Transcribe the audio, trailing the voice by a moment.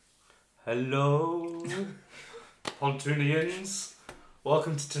Hello, Pontunians.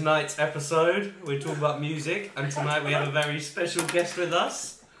 Welcome to tonight's episode. We're talking about music, and tonight we have a very special guest with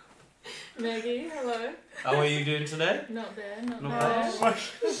us. Maggie, hello. How are you doing today? Not bad, not Not bad. bad.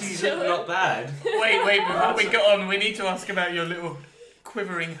 She's not bad. Wait, before we get on, we need to ask about your little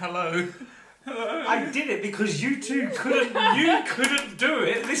quivering hello. I did it because you two couldn't. You couldn't do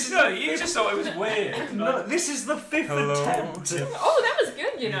it. This is You just thought it was weird. no. This is the fifth Hello. attempt. Oh, that was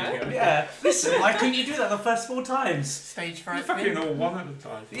good, you know. Yeah. Listen, why couldn't you do that the first 4 times? Stage You fright. fucking all one at a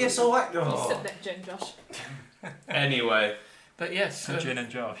time. Yeah. So I. You Oh. sip that gin, Josh. Anyway. But yes, Gin and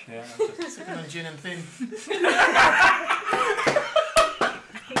Josh, yeah. sipping on gin and thin.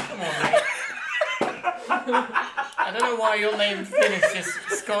 Come on, mate. I don't know why your name Thin has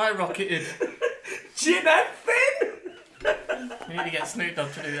just skyrocketed. Gin and thin. We need to get Snoop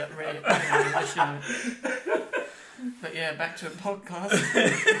Dogg to do that really. But yeah, back to a podcast.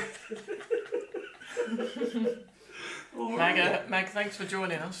 Mag, thanks for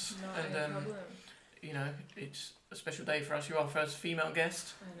joining us. No and problem. you know, it's a special day for us. You're our first female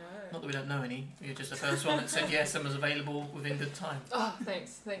guest. I know. Not that we don't know any. You're just the first one that said yes and was available within good time. Oh,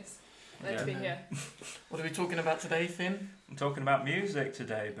 thanks. Glad to be here. What are we talking about today, Thin? I'm talking about music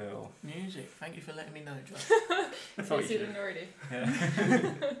today, Bill. Music. Thank you for letting me know, Josh. I thought Yes, you you did. didn't already.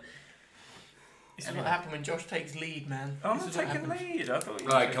 Yeah. This is what happened when Josh takes lead, man. I'm This not is what taking happens. lead. I thought you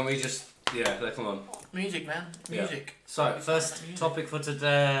Right. Can we just? Yeah. Come on. Music, man. Yeah. Music. So, first topic for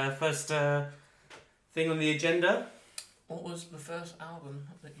today, first thing on the agenda. What was the first album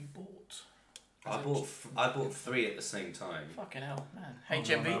that you bought? I bought 3 at the same time. Fucking hell, man. Oh,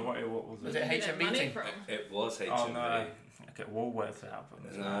 HMV? no, what was Was it? it Where did you get HMV money team? from? It was HMV. Oh no, I get Woolworths album.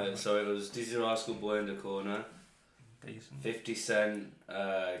 No, so it was Dizzy Rascal, Boy in the Corner, Decent. 50 Cent,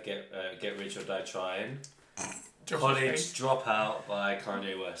 Get Rich or Die Trying, Josh's College face. Dropout by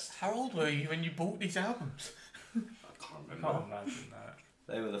Kanye West. How old were you when you bought these albums? I can't I remember. can't imagine that.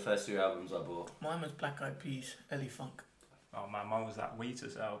 They were the first 2 albums I bought. Mine was Black Eyed Peas, Ellie Funk. Oh man, mine was that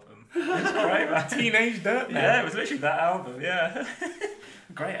Wheatus album. It's great, man. Teenage Dirt, man. Yeah, it was literally that album. Yeah.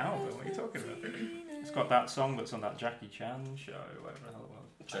 Great album. What are you talking about? It's got that song that's on that Jackie Chan show, whatever the hell it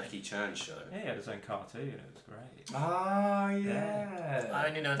was. Jackie Chan show. Yeah, he had his own cartoon. It was great. Ah, I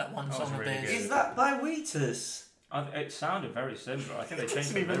only know that one That song was of really theirs. good. Is that by Wheatus? It sounded very similar. I think they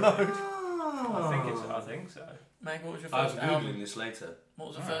changed Didn't the even lyrics. know. I think so. Mag, what was your I was first googling album? this later. What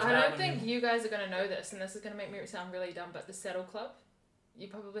was the I first I album? don't think you guys are going to know this, and this is going to make me sound really dumb, but the Saddle Club, you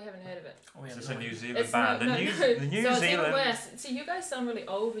probably haven't heard of it. Oh, yeah, Is this no. a New Zealand It's band? not, The New so Zealand. it's even worse. See, you guys sound really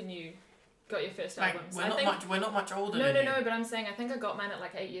old when you got your first Mag, albums. we're I not think, much older no, than you. but I'm saying I think I got mine at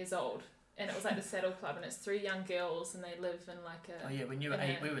like 8 years old, and it was like the Saddle Club, and it's 3 young girls, and they live in like a. Oh yeah, when you were in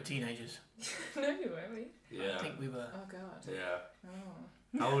 8, a- we were teenagers. No, you weren't. We. Yeah. I think we were. Oh god. Yeah.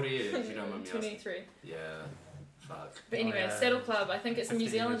 Oh. How old are you, if you don't mind me asking? 23. Yeah. Fuck. But anyway, Oh, yeah. Saddle Club, I think it's a New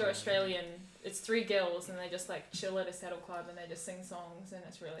 15 Zealand or years old. Australian. It's 3 girls and they just like chill at a Saddle Club and they just sing songs and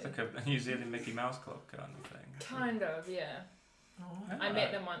it's really It's like a New Zealand Mickey Mouse Club kind of thing. kind of, yeah. Oh, Yeah. I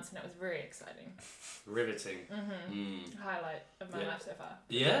met them once and it was very exciting. Riveting. Mm-hmm. Highlight of my Yeah. life so far.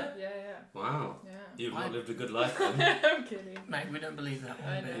 Yeah? Yeah, Wow. yeah. You've not I- lived a good life then. I'm kidding. Mag, we don't believe that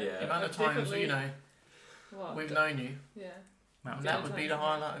I one know. bit. Yeah. The amount of I've times, definitely- you know, What? we've known you, Yeah. Mountain and that Dew. would be the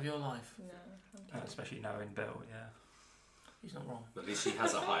highlight of your life. No. I'm kidding. Especially knowing Bill, yeah. He's not wrong. At least she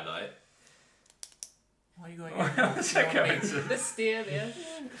has a highlight. Why are you going? What's that going to? The steer there.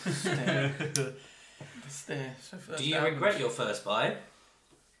 Stare. The stare. So first Do you album. regret your first buy?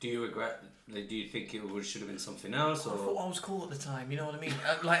 Do you regret? Do you think it should have been something else, I thought or I was cool at the time. You know what I mean?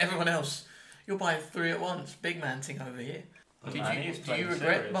 Like everyone else, you're buying 3 at once. Big man thing over here. Man, Do he's you playing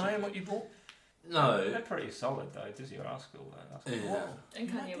regret serious. buying what you bought? no? They're pretty solid though. Dizzy Rascal, though. That's Yeah. cool. Whoa. And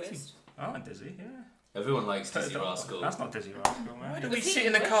You like Kanye Dizzy? West. Oh, and Dizzy, yeah. Everyone likes Dizzy That's- Rascal. That's not Dizzy Rascal, Why man. do Was we he sit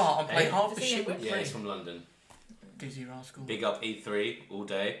in the English? car and play Eh? half Was the he shit we English? Yeah, play? it's from London. Dizzy Rascal. Big up E3 all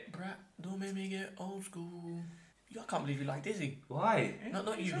day. Brat, don't make me get old school. I can't believe you like Dizzy. Why?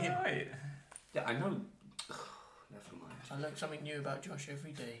 Not He's you, him. alright. Yeah, I know. Never mind. I learn something new about Josh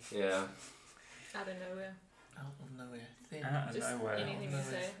every day. Yeah. Out of nowhere. Out of nowhere. Thin. Out of Just nowhere. anything you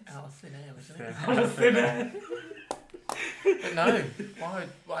say. Out of thin air, isn't it? Out of thin air. But no, why?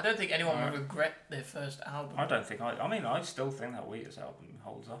 Well, I don't think anyone Right. would regret their first album. I don't think I mean, I still think that Wheatus album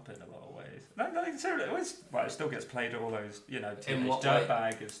holds up in a lot of ways. No, seriously, it still gets played at all those, you know, Teenage what way?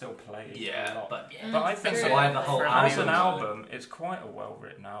 Dirtbag is still played. a Yeah, lot. but But I think that's Very why well the whole played. as album. an album, it's quite a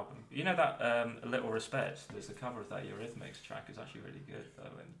well-written album. You know that A Little Respect? There's the cover of that Eurythmics track is actually really good,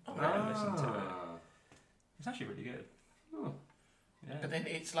 though, and when I listen to it, it's actually really good. Oh. Yeah. But then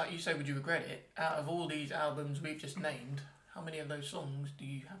it's like you say, would you regret it? Out of all these albums we've just named, how many of those songs do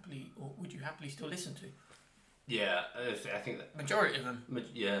you happily, or would you happily still listen to? Yeah, I think that. Majority of them.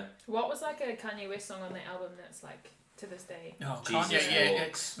 Yeah. What was like a Kanye West song on the album that's like to this day? Oh, Jesus Kanye,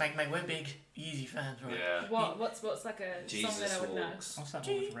 Walks. Mate, we're big Yeezy fans, right? Yeah. What's like a Jesus song that I would know? Walks. What's that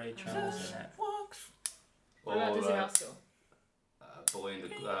one with Ray Charles in it? Walks. What about Or Dizzy Rascal? Boy in the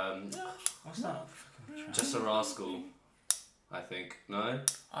What's that? Fucking track? Just a Rascal. I think no.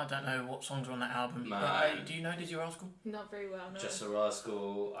 I don't know what songs are on that album. Man. But, do you know Dizzy Rascal? Not very well, no. Just a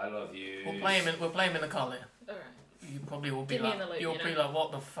Rascal. I love you. We'll play him in the car later. Alright. You probably will be Get me like, in the loop, you'll you be know. like,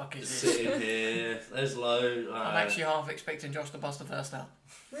 what the fuck is this? Sitting here. There's low. I'm actually half expecting Josh to bust the first out.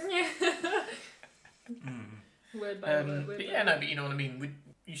 Yeah. Mm. Word by word. But yeah, no, but you know what I mean. Would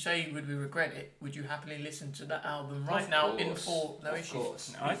you say, would we regret it? Would you happily listen to that album right Of now in course. full? No Of issues.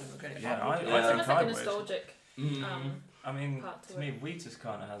 course. I- You would regret it. yeah, I It's think almost like I a would. nostalgic I mean, part to to me, it. Wheatus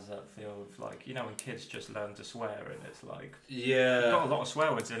kind of has that feel of like, you know, when kids just learn to swear and it's like, Yeah. got a lot of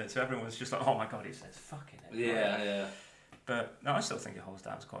swear words in it, so everyone's just like, oh my god, he says fucking it. Yeah, yeah. But no, I still think it holds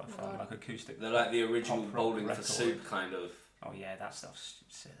down as quite a fun, God. like acoustic. They're like the original Pop rock Bowling record. for Soup kind of. Oh yeah, that stuff's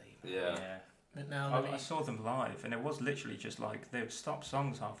silly. Yeah. But now, let I me, saw them live, and it was literally just like they would stop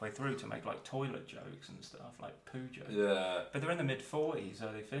songs halfway through to make like toilet jokes and stuff, like poo jokes. Yeah. But they're in the mid-40s,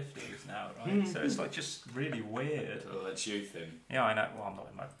 early 50s now, right? So it's like just really weird. Well, that's you thing. Yeah, I know. Well, I'm not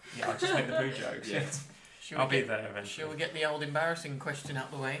in my. Yeah, I just make the poo jokes. Yeah. shall I'll we be get, there eventually. shall we get the old embarrassing question out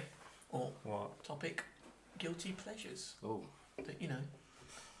the way? Or What? topic, guilty pleasures Oh. that, you know,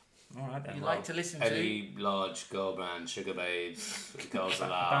 All right then. you well, like to listen to. Any large girl band, Sugar Babes, Girls a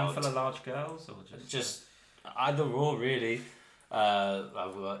band Aloud. full of large girls, or Just either or, really. I've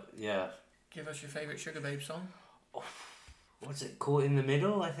got, yeah. Give us your favourite Sugar Babe song. What's it? Caught in the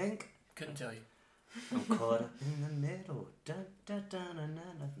Middle, I think. Couldn't tell you. I'm caught up in the middle. Dun, dun, dun, dun, dun,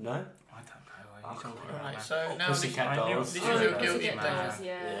 dun. No? I don't know. What are you talking about? Alright, man? so now Pussycat I knew Dolls. this Oh, is your Pussycat guilty Dolls, pleasure.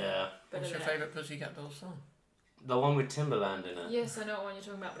 yeah. Yeah. Better What's your than favourite Pussycat Dolls song? The one with Timberland in it. Yes, I know what one you're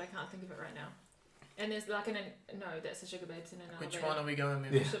talking about, but I can't think of it right now. And there's like no, that's the Sugar Babes in an Which elevator. one are we going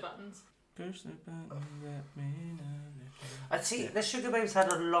with? Yeah. Push the buttons. Push the button, let me know. I'd see Yeah. the Sugar Babes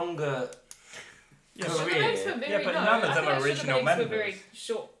had a longer Yeah, Career. Sugar Babes were very Yeah, but no, none of I them feel are like original Sugar Babes were members. very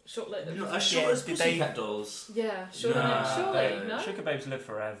short-lived. No, as short as did they- Pussycat Dolls. Yeah, short Nah, surely, no? Sugar Babes live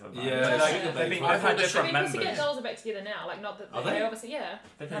forever, man. Yeah, Sugar like, Babes they've been, live I've had forever. different I mean, Pussycat members. Dolls are back together now. Like, not that Are they they? obviously, yeah.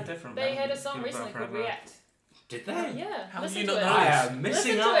 They've had different They had a members. song Good recently Brother called Forever. React. Did they? Yeah, How do listen you to not it. know I this? am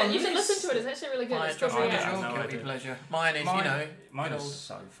missing Listen out to it. on You should this. listen to it. It's actually really good. Right, It's Josh, called what I is have React. your no guilty idea. pleasure? Mine is, you know, Mine good is old-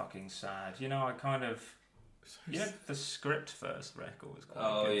 so fucking sad. You know, I kind of. You know, the Script first record was quite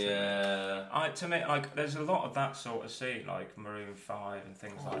Oh good to me. yeah. To me, like, there's a lot of that sort of scene, like Maroon 5 and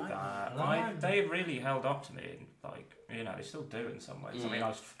things Oh, I like like that. that. I like They really held up to me, and, like, you know, they still do in some ways. I Mm. mean,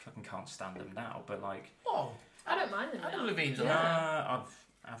 I fucking can't stand them now, but, like, Oh, I don't mind them Adam now. Levine's Yeah. on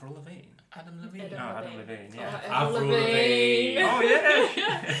Avril Lavigne. Adam Levine. Adam No, Adam Levine. Levine, Oh, yeah. Avril Avril Lavigne. Lavigne. Oh, yeah!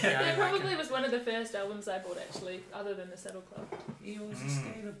 Yeah, I It like probably it. was one of the first albums I bought actually, other than the Saddle Club. He was a Mm.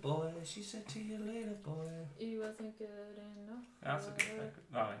 skater boy. She said to you later, boy. You wasn't good enough. That's a good record.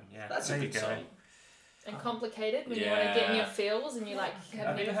 Oh, yeah. That's there a you good go. song. And complicated when you want to get in your feels and you like have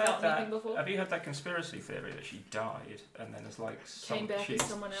Have you never heard felt that? anything before. Have you heard that conspiracy theory that she died and then it's like Came back as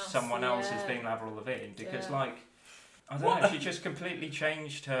someone else, someone else is yeah. being Avril Lavigne because Yeah. like I don't know, she just completely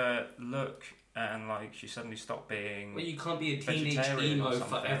changed her look and like she suddenly stopped being. Well, you can't be a teenage Vegetarian or emo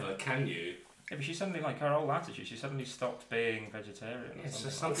something. forever, can you? Yeah, but she suddenly like her whole attitude. She suddenly stopped being vegetarian. Or It's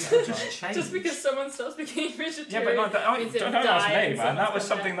just something. something like that that. just changed. Just because someone stops becoming Yeah, vegetarian. but no, that, means it don't ask died me, and man. That was someone's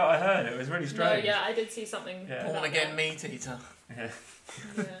something come that I heard. It was really No, strange. yeah, I did see something. Yeah. Born about again that. meat eater. Yeah.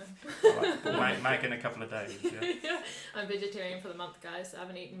 Yeah. Mag in a couple of days. Yeah. I'm vegetarian for the month, guys. I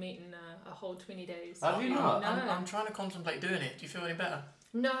haven't eaten meat in a whole 20 days. Have you not? No. I'm trying to contemplate doing it. Do you feel any better?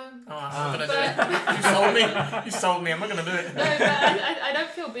 No. Alright, I'm not But- gonna do it. You sold me. You sold me. I'm not gonna do it. No, but I don't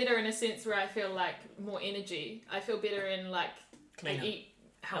feel bitter in a sense where I feel like more energy. I feel bitter in like Cleaner. I eat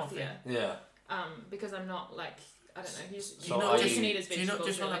healthier. Yeah. Because I'm not like I don't know. Do So you are not you- just, eat as do you not vegetables.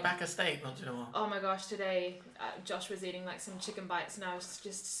 just want to really. back a steak once in a while? Oh my gosh! Today, Josh was eating like some chicken bites, and I was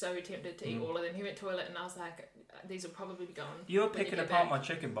just so tempted to eat all of them. He went to the toilet, and I was like, "These will probably be gone." You were when you picking get apart back. my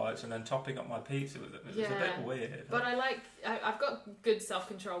chicken bites and then topping up my pizza with them. It was a Yeah. bit weird. But I like. I've got good self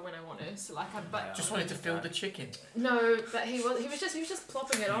control when I want to. So like, but Yeah. Just wanted to feel the chicken. no, but he was just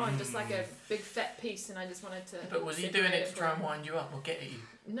plopping it on, just like a big fat piece, and I just wanted to. But was he separate doing it to try and from- wind you up or get at you?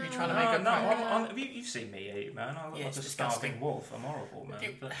 No. you trying to No, make a no, prank? you've seen me eat, man. I look Yeah, like it's a disgusting. starving wolf. I'm horrible,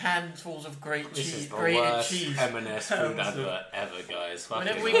 man. But Handfuls of great This cheese, is the grated worst cheese. M&S food advert ever, guys.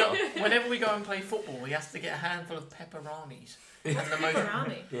 Whenever Fucking we hell. go, whenever we go and play football, we have to get a handful of pepperonis. And the most,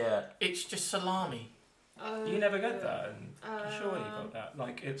 Pepperoni. Yeah. it's just salami. You never get that, and I'm sure you got that.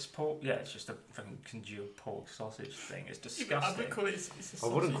 Like, it's pork. Yeah, it's just a fucking congealed pork sausage thing. It's disgusting. I would call it. I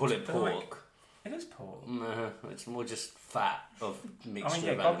wouldn't call it pork. Like, it is pork. No, it's more just fat of mixture. I mean,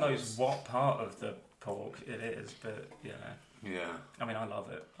 yeah, of God animals. knows what part of the pork it is, but yeah. Yeah, I mean, I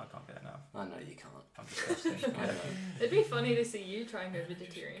love it. I can't get enough. I know you can't. I'm disgusting. I know. It'd be funny to see you try and go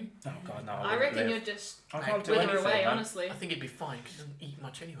vegetarian. Oh God, no! I reckon you're just I can't do wither anything. away, man. honestly. I think he'd be fine because he doesn't eat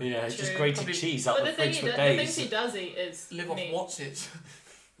much anyway. Yeah, it's just True. grated Probably- cheese up But the the thing fridge he for the things days. he does eat is Live off meat. what's it?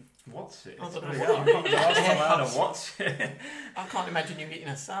 What's it? I don't know Bloody what hell, you I mean. can't the last time I had a what's it. I can't imagine you eating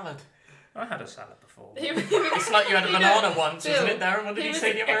a salad. I had a salad before. It's like you had a You know, banana once, Bill, isn't it, Darren? What did he you was-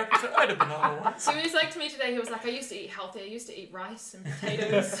 say in the other episode? I had a banana once. So he was like to me today, he was like, I used to eat healthy, I used to eat rice and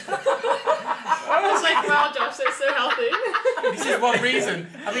potatoes. I was like, wow, Josh, that's so healthy. This is one reason.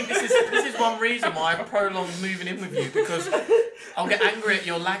 I think this is one reason why I prolonged moving in with you, because I'll get angry at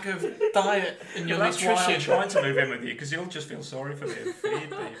your lack of diet and your That's why I'm nutrition. trying to move in with you, because you'll just feel sorry for me and feed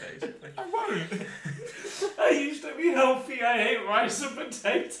me, basically. I won't. I used to be healthy. I ate rice and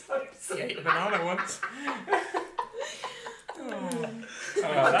potatoes. You ate a banana once.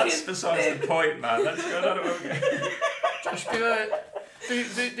 Oh, that's besides the point, man. Let's go on. Okay. Josh,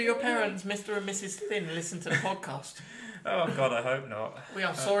 do your parents, Mr. and Mrs. Thin, listen to the podcast? Oh God, I hope not. We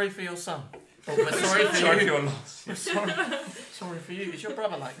are sorry for your son. But we're sorry for Sorry for you. your loss. We're sorry for you. Is your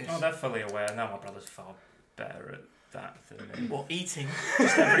brother like this? Oh, they're fully aware now. My brother's far better at that than me. What, eating?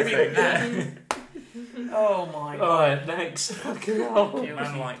 Just everything. That. Oh my god. Alright, next. Fucking hell. Guilty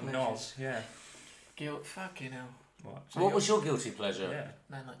Man like pleasures. Nos, yeah. Guilt. Fucking hell. What? So What was your guilty pleasure? Yeah.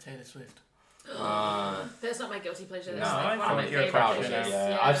 Man like Taylor Swift. That's not my guilty pleasure, No, that's I like one of my thought you were favourite proud of pleasures. it.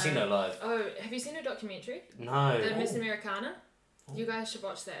 Yeah, I've seen her live. Oh, have you seen her documentary? No. The Miss Americana? You guys should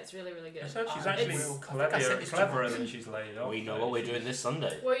watch that, it's really, really good. So she's I actually will. I think I said this to cleverer you. than she's laid off. We know though. what we're doing this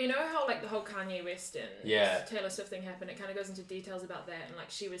Sunday. Well, you know how like the whole Kanye West and Yeah. Taylor Swift thing happened? It kind of goes into details about that, and like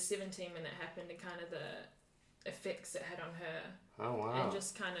she was 17 when that happened, and kind of the effects it had on her, Oh wow. and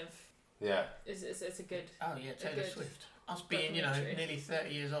just kind of Yeah. it's a good. Oh yeah, Taylor good Swift. Us being, you know, documentary. nearly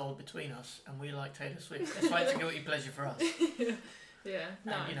 30 years old between us, and we like Taylor Swift. That's why it's a guilty pleasure for us. Yeah,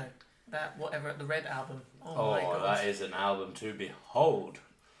 no. And you know, that whatever the Red album. Oh, Oh, my god. that is an album to behold.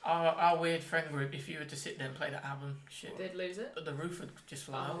 Our weird friend group. If you were to sit there and play the album, shit, They'd lose it. the roof would just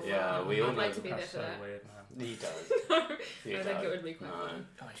fly Oh, off. Yeah, wow. we all I'd like know to be there That's for so that. weird, man. He does. You I think it would be quite No. fun.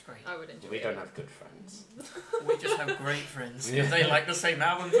 Oh, it's great. I would enjoy We it. don't have good friends. We just have great friends Yeah. because they like the same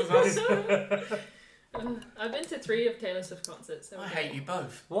albums as us. I've been to 3 of Taylor Swift concerts. So I hate you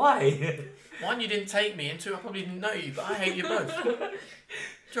both. Why? One, you didn't take me, and two, I probably didn't know you, but I hate you both.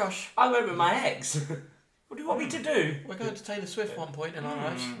 Josh, I went with my ex. What do you want me to do? we're going to Taylor Swift one point in our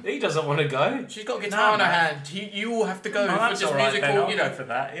lives. He doesn't want to go. She's got a guitar Nah, in her man. hand. You all have to go Oh, for that's this alright then, musical, I'll you go know. for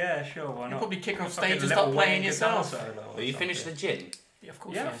that. Yeah, sure, why You'll not? probably kick off Fucking stage and Little start playing Wayne guitar yourself. solo or Will you finish the something. gin? Yeah, of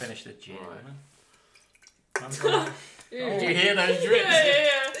course. Yeah, I'll yes. finish the gin. Right. man. I'm gonna- Did you hear those Yeah, drinks?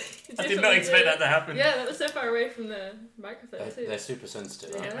 yeah. I did not expect that to happen. Yeah, that was so far away from the microphone too. They're super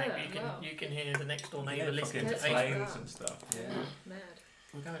sensitive. Yeah. aren't Maybe wow. you can hear the next door Yeah, neighbour listening to fucking Facebook. planes and stuff. Yeah. Mad.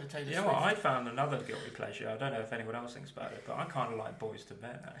 We're going to Taylor You Swift. know what? I found another guilty pleasure. I don't know if anyone else thinks about it, but I kind of like Boys to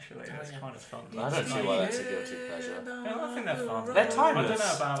Men. Actually, Oh, it's yeah. kind of fun. I don't see why that's a guilty pleasure. Yeah, I think they're fun. They're I don't timeless.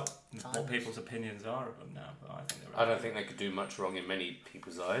 know about what Timeless. people's opinions are of them now, but I think they're. I don't think they could do much wrong in many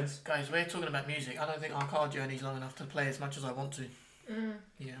people's eyes. Guys, we're talking about music. I don't think our car journey's long enough to play as much as I want to. Mm.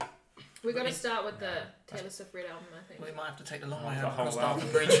 Yeah. We got to start with the Taylor Swift Red album, I think. We might have to take the long way The home whole across album.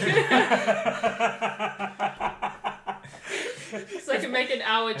 Dartford Bridge. So I can make an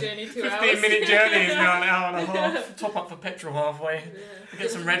hour journey, 2 hours. 15-minute journey is now an hour and a half. Top up for petrol halfway. Yeah.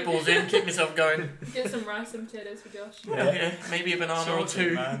 Get some Red Bulls in, keep myself going. Get some rice and potatoes for Josh. Yeah, maybe a banana or Sorted,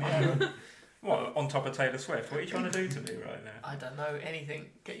 two. man, yeah. What, on top of Taylor Swift? What are you trying to do to me right now? I don't know anything.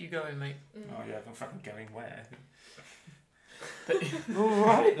 Get you going, mate. Mm. Oh yeah, I'm fucking going where?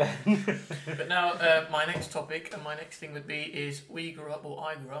 Alright then. But now, my next topic and my next thing would be is we grew up, or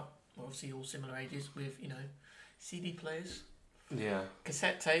I grew up, we're obviously all similar ages, with, you know, CD players, Yeah,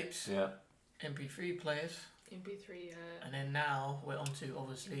 cassette tapes, yeah. MP3 players, MP3. and then now we're on to,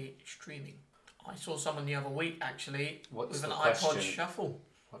 obviously, streaming. I saw someone the other week, actually, What's with the an question? iPod Shuffle.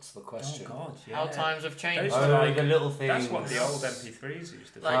 What's the question? Oh god, yeah. How times have changed. Those- Oh, like- the little things. That's what the old MP3s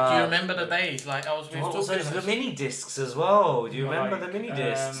used to do. Like, do you remember the days? Like, I was we What were was talking those? about The mini discs as well. Do you remember Like, the mini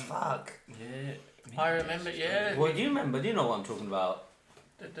discs? Fuck. Yeah. I remember, yeah. Well, do you remember? Do you know what I'm talking about?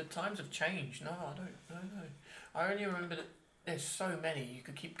 The times have changed. No, I don't. No. I only remember that There's so many, you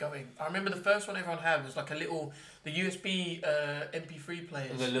could keep going. I remember the first one everyone had was like the USB MP3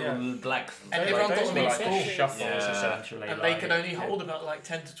 players. The little black. And everyone got those them were in like school. shuffles Yeah. essentially. And like, they could only hold about like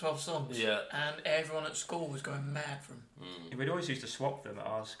 10 to 12 songs. Yeah. And everyone at school was going mad for them. We'd always used to swap them at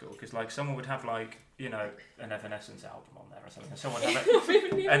our school because like someone would have like an Evanescence album on there or something, and someone would have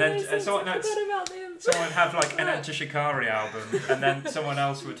someone would have like an Enter Shikari album, and then someone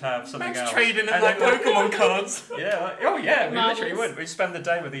else would have something else. Trading And like then Pokemon cards. Yeah, we literally would. We'd spend the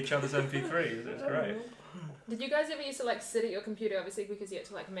day with each other's MP3s. It was great. Did you guys ever used to like sit at your computer, obviously because you had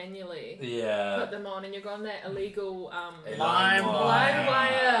to like manually Yeah. put them on, and you're on that illegal LimeWire.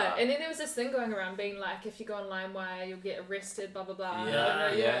 and then there was this thing going around being like, if you go on LimeWire, you'll get arrested, blah blah blah.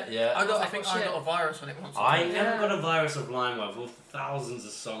 Yeah. I think I got a virus on it once. I Yeah. never got a virus of LimeWire. With thousands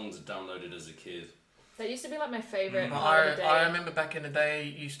of songs downloaded as a kid. That used to be like my favourite But part of the day. I remember back in the day,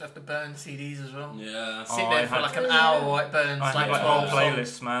 you used to have to burn CDs as well. Yeah. Sit Oh, there I for had- like an hour while it burns. I had like like 12 whole songs.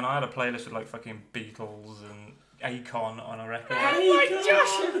 playlists, man. I had a playlist with like fucking Beatles and Akon on a record.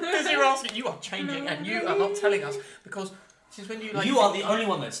 Because you're asking, you are changing and you are not telling us because since when you like. You are the only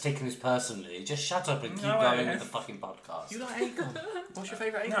one that's taken this personally. Just shut up and keep No, going I- with the fucking podcast. You like Akon? What's your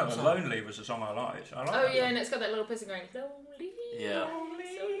favourite No, Akon but song? Lonely was a song I liked. I liked Oh that yeah, song. and it's got that little person going lonely. Yeah.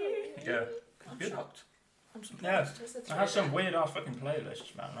 Yeah. I'm Good. shocked. I'm Yeah. surprised. Just a I have some throwback. weird ass fucking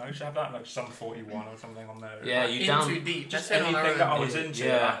playlists, man. I used to have that like Sum 41 or something on there. Yeah, Like, you In down too deep. just That's it on our anything that I own. was into,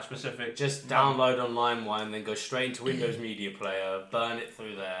 Yeah. that specific. just download on LimeWire and then go straight into Windows Media Player, burn it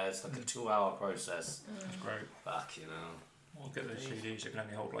through there. It's like a 2-hour process. It's great. Fuck, you know. Look at those CDs, it can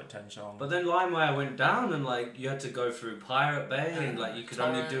only hold like 10 songs. But then LimeWire went down and like you had to go through Pirate Bay and like you could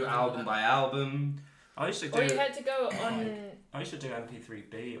only do album by album. I used to Or you do had to go on.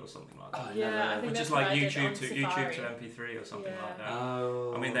 MP3B or something like that. Oh, Yeah, never- I think Which that's is what like I did YouTube on to Safari. MP3 or something Yeah. like that.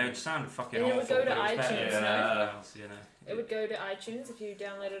 Oh. I mean, they would sound fucking And it awful, would go to but it was better iTunes, than no? anything else, you know. It would go to iTunes if you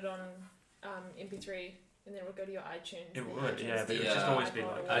downloaded on MP3, and then it would go to your iTunes. It and then would, iTunes yeah, but to it would your just always be iPod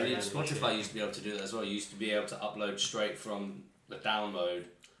like or that. I did. whatever. Spotify used to be able to do that as well. You used to be able to upload straight from the download,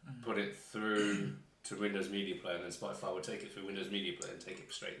 put it through to Windows Media Player, and then Spotify would take it through Windows Media Player and take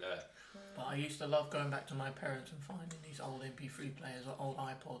it straight there. But I used to love going back to my parents and finding these old MP3 players or old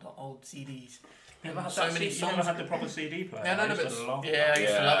iPod or old CDs. You never had So that many you never songs. had the proper CD player. Yeah, no, I no, used but to love yeah, that. I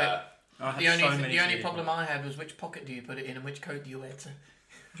used to love it. I had The only so many the only CD problem I had was which pocket do you put it in and which coat do you wear to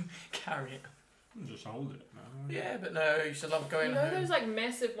carry it. Just hold it, man. Yeah, but no, I used to love going You know home. those like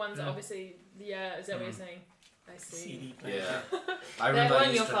massive ones that Yeah. obviously, yeah, is that what you're Mm. saying? I see. CD players. Yeah. I remember one I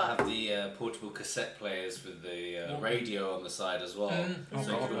used you're to fucked. have the portable cassette players with the Walkman. radio on the side as well. Mm. Oh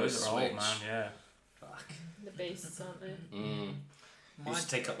So you god, could always those are old, switch. man, yeah. Fuck. The beasts, aren't they? Mm. My, Used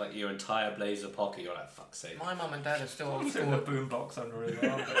to take up like your entire blazer pocket. You're like, fuck's sake. my mum and dad are still old Put school. the boombox under his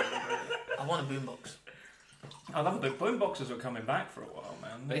arm. I want a boombox. I love it. The boomboxes are coming back for a while,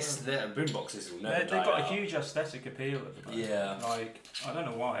 man. Their boomboxes will never They've die got a out. huge aesthetic appeal at the moment. Yeah. Like, I don't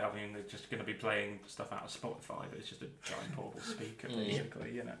know why. I mean, they're just going to be playing stuff out of Spotify, but it's just a giant portable speaker, Mm.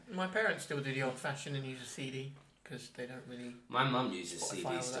 basically, you know. My parents still do the old fashioned and use a CD because they don't really. My mum uses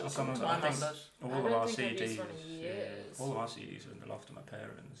Spotify CDs or still that. Some of them, My I mum think does. all I of don't our think I've used CDs, one in years. all of our CDs are in the loft of my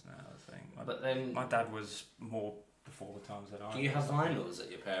parents now, I think. But then, My dad was more before the times that I do you have was. vinyls at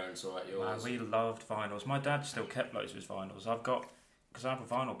your parents or at Man, yours? we loved vinyls. My dad still kept loads of his vinyls. I've got, because I have a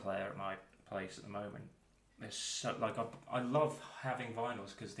vinyl player at my place at the moment. There's so, like I love having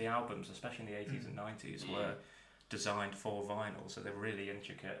vinyls because the albums, especially in the 80s and 90s, Mm. were designed for vinyl, so they're really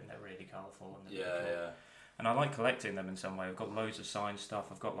intricate and they're really colourful. And they're Yeah, really cool. yeah. And I like collecting them in some way. I've got loads of signed stuff.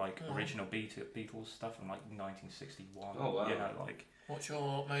 I've got like Mm. original Beatles stuff from like 1961. Oh, wow. You know, like What's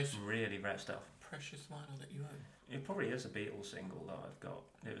your most really rare stuff. precious vinyl that you own? It probably is a Beatles single that I've got.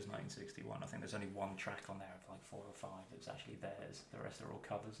 It was 1961. I think there's only one track on there of like 4 or 5 that's actually theirs. The rest are all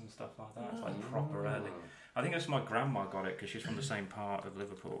covers and stuff like that. It's like proper early. I think it was my grandma got it because she's from the same part of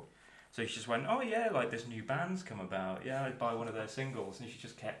Liverpool. So she just went, oh yeah, like this new band's come about. Yeah, I'd buy one of their singles, and she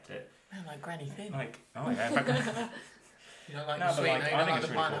just kept it. Man, like Granny Thin. Like, oh yeah, if I could- You don't like No, the but sweet, like, no, you I don't think like it's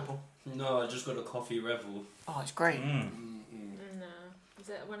the really cool. pineapple. No, I just got a coffee revel. Oh, it's great. No. Is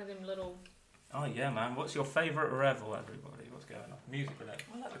that one of them little? Oh yeah, man. What's your favourite revel, everybody? What's going on? Music related.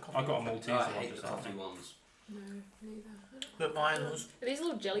 I like the coffee. I've got a Oh, Malteser I one hate just the coffee after. ones. No, neither. But vinyls. Are these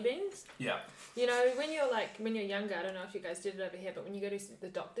little jelly beans? Yeah. You know, when you're younger, I don't know if you guys did it over here, but when you go to the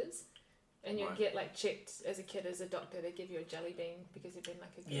doctors and you Right. get like checked as a kid as a doctor, they give you a jelly bean because you've been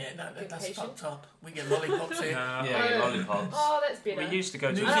like a good, Yeah, no, good that's patient. fucked up. We get lollipops here. No, Yeah, Oh. lollipops. Oh, that's better. we used to go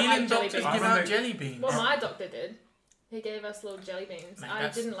to. New I don't like Zealand jelly doctors beans. give I out remember- jelly beans. Well, my doctor did. He gave us little jelly beans. Man, I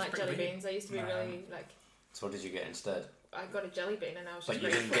that's- didn't that's like pretty jelly weird. beans. I used to be No. really like. So what did you get instead? I got a jelly bean and I was just But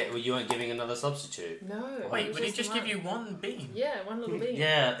you didn't grateful. get. You weren't giving another substitute. No. Wait, it was would he just give one. you one bean? Yeah, one little bean.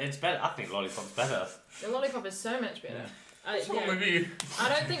 Yeah, it's better. I think lollipop's better. The lollipop is so much better. What's wrong with you? I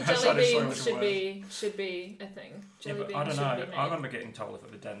don't think That jelly sounded so beans much should be a thing. Yeah, Jelly but beans I don't shouldn't know. be I made. remember getting told off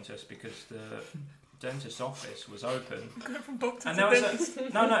at the dentist because the dentist's office was open, Go from doctor and to there was dentist.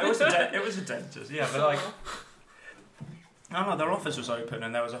 it was a dentist. Yeah, but like. No, their office was open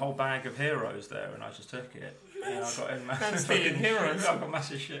and there was a whole bag of heroes there, and I just took it. And I got in massive stealing fucking heroes. I got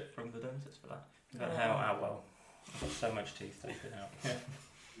massive shit from the dentist for that. But how well? I've got so much teeth taken out.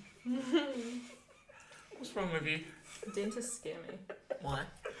 Yeah. What's wrong with you? Dentists scare me. Why?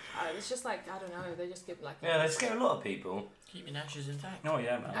 It's just like, I don't know, they just give like... Yeah, they scare a lot of people. Keep your ashes intact. Oh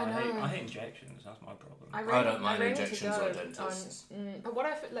yeah, man. I know. I hate injections. That's my problem. I don't mind rang to injections go or dentists. but what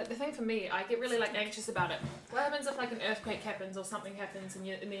like the thing for me, I get really like anxious about it. What happens if like an earthquake happens or something happens and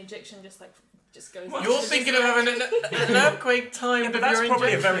the injection just goes? You're It's thinking just of like- having an earthquake time Yeah, with but that's your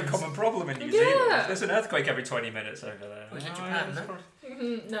probably a very injections. common problem in New Yeah. Zealand. There's an earthquake every 20 minutes over there. Was it Oh, Japan, yeah, that's no?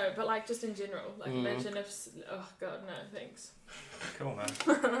 probably- No, but like just in general. Like Mm. imagine if... Oh god, no, thanks. Cool,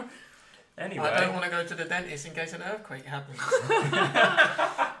 man. Anyway. I don't want to go to the dentist in case an earthquake happens.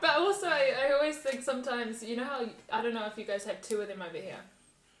 But also, I always think sometimes, you know how, I don't know if you guys have two of them over here,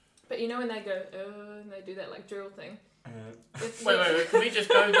 but you know when they go, and they do that like drill thing? If Wait, can we just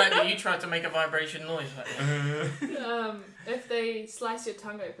go back that you tried to make a vibration noise like that? if they slice your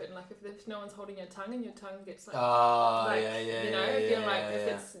tongue open, like if no one's holding your tongue and your tongue gets like, Yeah, you know, if you're like,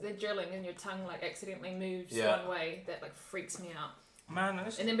 if they're drilling and your tongue like accidentally moves one way, that like freaks me out. Man,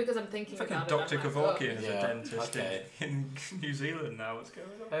 this And then because I'm thinking fucking about Dr. it, I'm Kevorkian like, is Yeah, a dentist okay. in New Zealand now. What's going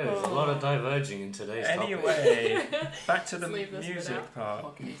on? There's a lot of diverging in today's topic. Anyway, back to the Let's leave this bit music out. part.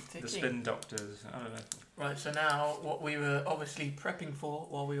 Clock is The ticking. spin doctors. I don't know. Right, so now what we were obviously prepping for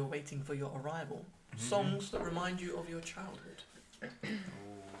while we were waiting for your arrival. Songs that remind you of your childhood.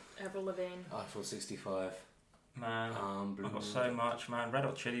 Avril Lavigne. Eiffel 65. Man, Blue. I've got so much, man. Red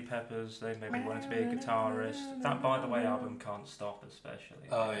Hot Chili Peppers, they made me want to be a guitarist. That By the Way album, Can't Stop, especially.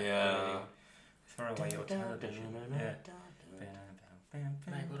 Oh, yeah. Throw away your television. Yeah.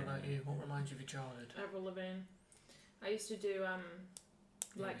 Meg, what about you? What reminds you of your childhood? Avril Lavigne. I used to do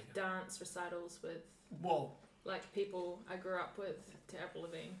like There dance recitals with Whoa. like people I grew up with to Avril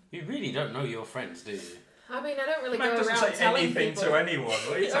Lavigne. You really don't know your friends, do you? I mean, I don't really Man go doesn't around say telling anything people. to anyone.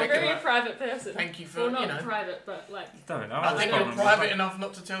 What are you I'm a talking very about? private person. Thank you for, Well, not you know. private, but like Don't know. I That's think the you're problem. private enough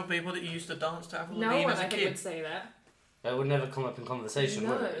not to tell people that you used to dance to Avril no Lavigne one as I a think kid. would say that. That would never come up in conversation,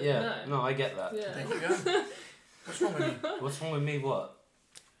 would it? No, Yeah. No, I get that. Yeah. There you go. What's wrong with you? What's wrong with me? What?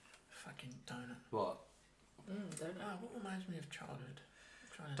 Fucking donut. What? Don't know. Ah, what reminds me of childhood?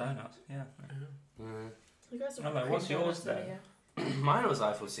 I'm trying to Donuts, yeah. You guys are Hello, what's yours then? Mine was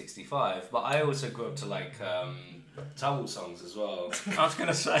Eiffel 65, but I also grew up to like Towel songs as well. I was going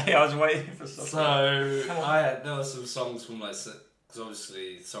to say, I was waiting for something. So Come on. there were some songs from like, because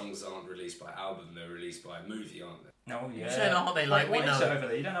obviously songs aren't released by album; they're released by movie, aren't they? Oh, yeah. You're saying, aren't they like we what is it know? over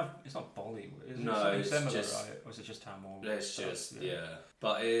there? You don't have, it's not Bollywood, is it? No, Something it's similar, just- right? Or is it just Tamil? It's stuff? just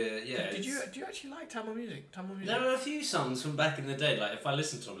but yeah. Did you it's- do you actually like Tamil music? Tamil music. There are a few songs from back in the day. Like if I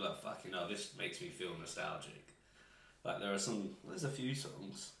listen to them, I'm like fucking hell, this makes me feel nostalgic. Like there are some. There's a few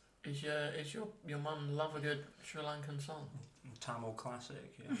songs. Is your mum love a good Sri Lankan song? Tamil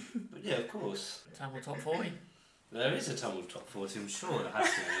classic, yeah. But yeah, of course. Tamil top 40. There is a Tamil top 40. I'm sure there has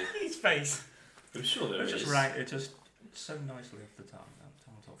to be. His face. I'm sure there It is. just rank, it just so nicely off the tongue.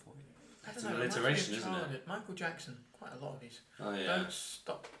 Tamil top 40. I It's don't an know, it reminds me of alliteration, isn't it? childhood. Michael Jackson, quite a lot of his. Oh yeah. Don't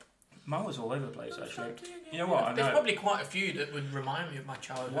stop. Mine was all over the place, Don't actually. stop doing it. You know what, I There's know. probably quite a few that would remind me of my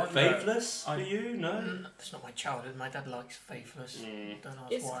childhood. What? Faithless I- for you? No. That's not my childhood. My dad likes Faithless. Mm. Don't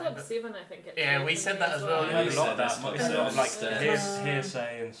ask It's why. Club but 7, I think. Yeah, we said that as well, I yeah. know you a lot said of that. that's It's a lot of like Steps.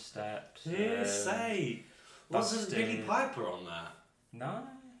 hearsay and steps. Hearsay. Wasn't Busted. Billy Piper on that? No.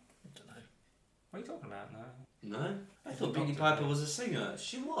 I don't know. What are you talking about? No. No. I I thought thought Billy not. Piper was a singer.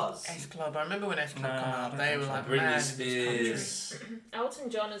 She was. S Club. I remember when S Club No, came I out. don't They think were so. like Britney mad in this country. Spears. Elton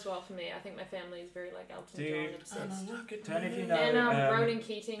John as well for me. I think my family is very like Elton Dude. John And obsessed. I look at Do any of you me. know- And Um, Ronan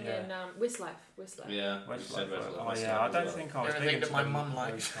Keating yeah. and Westlife. Westlife. Yeah. Westlife. you said Westlife. Oh Westlife yeah, I as don't well. think I was Everything big that into my them- mum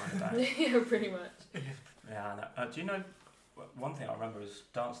likes. those kind of bands. Yeah, pretty much. Yeah, I know. Do you know one thing I remember is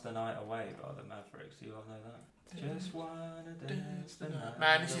 "Dance the Night Away" by the Mavericks. Do you all know that? Just wanna dance the night.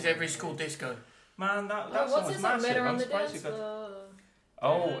 Man, this is every away. school disco. Man, that Oh, song what's was his song? massive. Better on I'm the surprised dance you got. floor.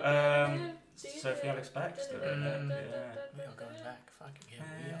 Oh, Sophie Alex Baxter. Mm, Yeah. We are going back. Fucking hell.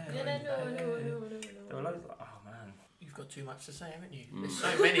 We Yeah. are No, going no, back. There were loads. Oh man. You've got too much to say, haven't you? Mm. There's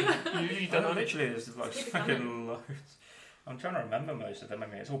so many. You I don't know, know. literally, there's like Keep it fucking coming. loads. I'm trying to remember most of them. I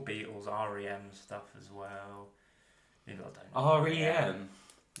mean, it's all Beatles, REM stuff as well. You lot don't know. R.E.M.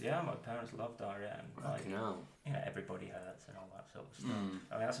 Yeah, my parents loved R.E.M. Like, Fucking hell. you know, Everybody Hurts and all that sort of stuff. Mm.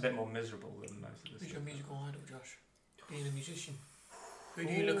 I mean, that's a bit more miserable than most of the Who's stuff. your musical idol, Josh? Being a musician. Who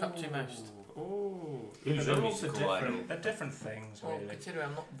do you look up to most? Ooh. Who's They're your also musical idol? different. They're different things, Well, really. considering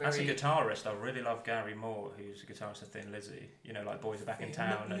I'm not As a very... guitarist, I really love Gary Moore, who's the guitarist of Thin Lizzy. You know, like Boys Are Back in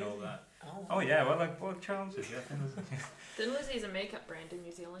Town and all that. Oh yeah, well, like, what chances? Yeah, Thin Lizzy. Thin Lizzy is a makeup brand in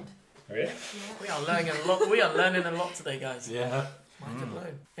New Zealand. Really? Yeah. We are learning a lot. We are learning a lot today, guys. Yeah. Mind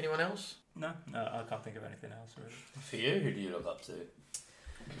blown. Anyone else? No, I can't think of anything else really. For you, who do you look up to?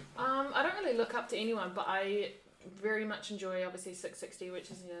 I don't really look up to anyone, but I very much enjoy obviously 660, which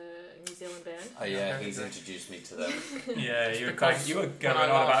is a New Zealand band. Oh yeah, Very he's good. introduced me to them. Yeah, you were because going when I on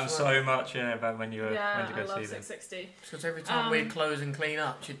about them last so much, yeah, about when you went Yeah, to I go love see them. 660. Because every time we'd close and clean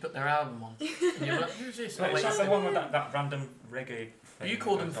up, she'd put their album on. And you're like, who's this? So Oh, it's wait, like the one with that random reggae thing. you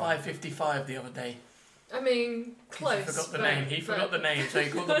called that them goes on. 555 the other day. I mean, 'Cause close. He forgot the but- name. He forgot the name, so he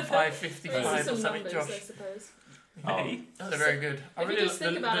called them Those 555 are or some something, numbers, Josh. I suppose. Me? Oh, they're very good. I If you really just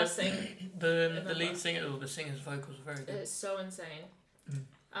think about us sing, the remember. lead singer or the singer's vocals are very good. it's so insane. Mm.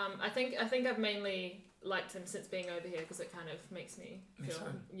 I think I've mainly liked them since being over here because it kind of makes me Miss feel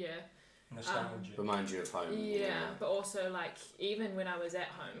home. Nostalgia. Remind you of home. Yeah, but also like even when I was at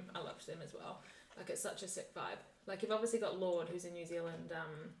home, I loved them as well. Like it's such a sick vibe. Like you've obviously got Lord, who's in New Zealand.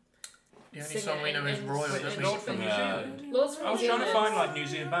 The only singer song we know is and- Royal. and- That's and- what Lord from New Yeah. Zealand. Lord's from I was New trying to Zealand. find like New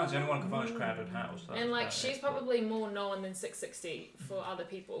Zealand bands. The only one I could find was Crowded House. That And was like about she's it. probably more known than 660 for other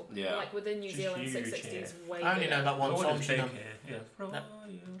people. Yeah. But, like within New She's Zealand, huge 660 here. is way I only bigger. know that one Lord song is she big done. here. Yeah. That-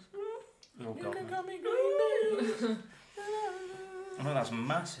 Oh You god. can man. call me Green Day. I know that's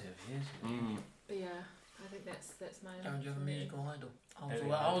massive. Yes. Mm. But yeah, I think that's my. Don't you have a musical idol? Billy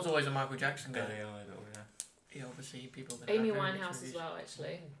I was Idol. always a Michael Jackson guy. Billy Idol. Yeah. Yeah, obviously people. that Amy have very mixed Winehouse as reviews. well,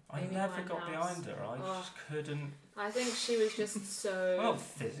 actually. I Amy never got Winehouse. behind her. I Oh. just couldn't. I think she was just so. Well,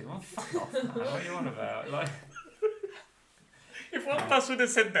 physical. Fuck off, man. What are you on about? Like, If one of us would have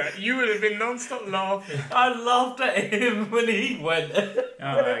said that, you would have been non-stop laughing. I laughed at him when he went.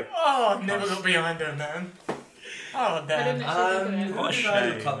 oh, Oh, I never got behind her, man. Oh, I damn. didn't actually think of what a it. Who did I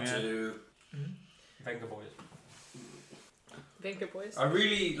look shame, up yeah. to? Venga Boys. Venga Boys. I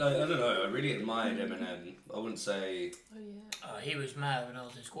really like. I don't know. I really admired Eminem. I wouldn't say. Oh yeah. He was mad when I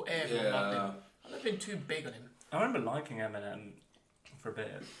was in school. Everyone loved Yeah. him. I've never been too big on him. I remember liking Eminem for a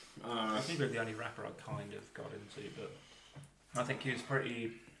bit. Uh, He's really the only rapper I kind of got into, but I think he was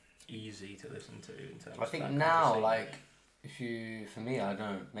pretty easy to listen to in terms I of think that now, kind of like, for me, I don't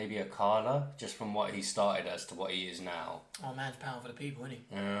know, maybe a Carla, just from what he started as to what he is now. Oh, man's power for the people, isn't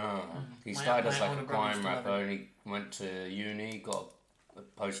he? Yeah. He My- started my as like older a brother used grime to love rapper and he went to uni, got a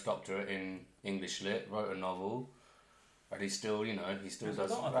postdoctorate in English lit, wrote a novel, and he still, he still There's a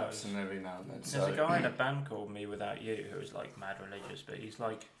does lot of raps those. and every now and then. There's So, a guy in a band called Me Without You who is like mad religious, but he's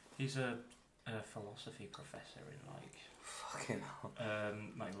a philosophy professor in fucking hell.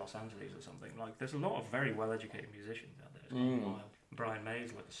 like Los Angeles or something. Like there's a lot of very well educated musicians out there. It's quite Mm. wild. Brian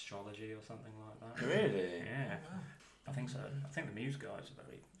May's like astrology or something like that. Really? Yeah, Oh, wow. I think so. I think the Muse guys are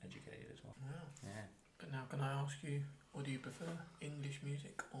very educated as well. Wow. Yeah. But now, can I ask you, what do you prefer, English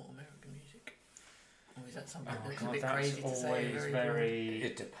music or American music? Or is that something Oh that's a god, bit that's crazy to say? always Very very.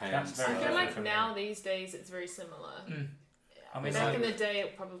 It depends. That's I very feel like for me. now these days it's very similar. Mm. I mean, Back like- in the day,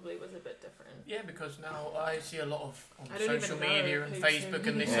 it probably was a bit different. Yeah, because now I see a lot of on I don't social even know media and who's Facebook who.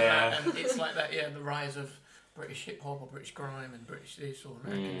 and this Yeah. and that, and it's like that. Yeah, the rise of British hip hop or British grime and British this or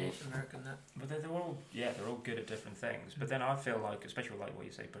American this, American that. But they're all they're all good at different things. But then I feel like, especially like what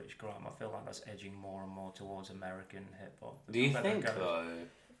you say, British grime, I feel like that's edging more and more towards American hip hop. Do you But that think goes- though?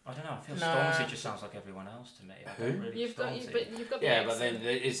 I don't know. I feel Nah. Stormzy just sounds like everyone else to me. I Who? don't really You've got, Stormzy. but you've got the Yeah, but then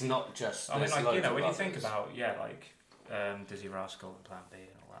accent. it's not just. I mean, there's like loads of when you think others. about like Dizzy Rascal and Plan B and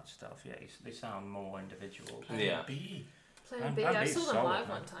all that stuff, yeah, they sound more individual. Yeah. B. Plan And B. Plan I B's saw them solid, live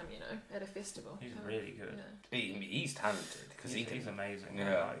man. one time, at a festival. He's Oh, really good. Yeah. He's talented because he He's can. amazing.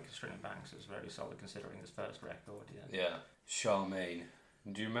 Yeah. Like String Banks is very solid considering his first record. Yeah. Yeah. Charmaine.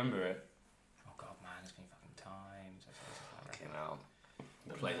 Do you remember it? Oh god, man, it's been fucking times. That's that Fucking record. hell.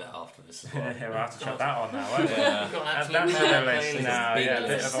 We'll play that after this as well. Yeah, we'll have to chuck that on now. won't we? Yeah. You've got an Add absolute that to the mad list playlist. now. big Yeah, a list.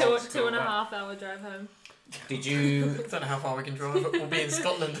 bit It's of two, old two school and a that. half hour drive home. Did you I don't know how far we can drive, but we'll be in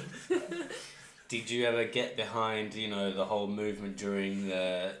Scotland. Did you ever get behind, the whole movement during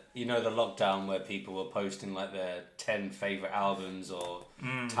the lockdown where people were posting like their 10 favourite albums or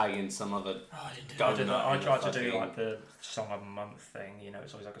tagging some other Oh, I didn't do Go- that. I tried to fucking- do like the song of the month thing.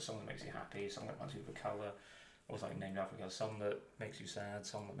 It's always like a song that makes you happy, a song that reminds you of a colour, or like named after a song that makes you sad,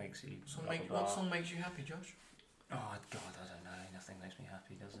 song that makes you. Song blah, make, blah, what blah. song makes you happy, Josh? Oh God, I don't know. Nothing makes me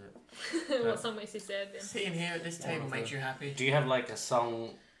happy, does it? What song makes you sad then? Sitting here at this table makes you happy. Do you have like a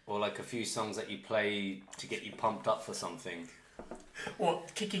song or like a few songs that you play to get you pumped up for something?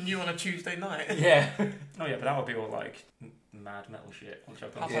 What, kicking you on a Tuesday night? Yeah. Oh yeah, but that would be all like mad metal shit, which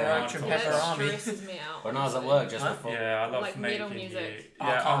I've got. Papa Yeah. Roach and Yeah, Pepper that Army. stresses me out. When I was at honestly. work just Huh? before. Yeah, I love Like making metal music. You, I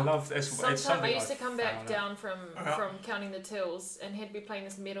yeah, I can't. love this. Sometimes It's something I used to come back found down from Yeah. counting the tills, and he'd be playing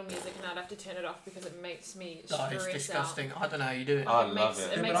this metal music, and I'd have to turn it off because it makes me Oh, stress it's disgusting. I don't know how you do it. I It love makes-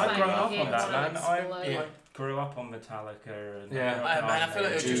 it. it Yeah, makes but I've my grown up head on that, wanna man. I explode. grew up on Metallica and Yeah. Man, I feel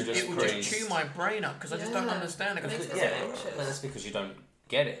like Judas it will Priest. just chew my brain up because I just don't Yeah. understand it. 'Cause Makes it's- me Yeah, so anxious. but that's because you don't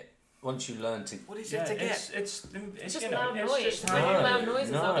get it. Once you learn to. what is yeah, it to get? it's It's just you know, loud it's noise. just It's how like No, loud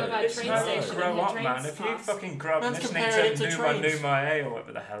noises. I'll go by a it's train how you station and grow hear up, trains man. If you pass. fucking grow up Man's listening comparing it to to Numa trains. Numae or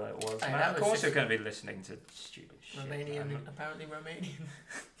whatever the hell it was, Hey, man, that of was course just- you're going to be listening to stupid shit. Romanian, man. apparently Romanian.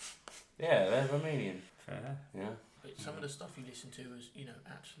 Yeah, they're Romanian. Fair. Yeah. But some of the stuff you listen to is,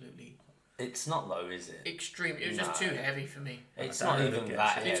 absolutely It's not though, is it? extreme. It was just No. too heavy for me. It's I not don't even get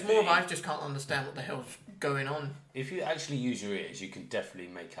that it. heavy. It's more of I just can't understand what the hell's going on. If you actually use your ears, you can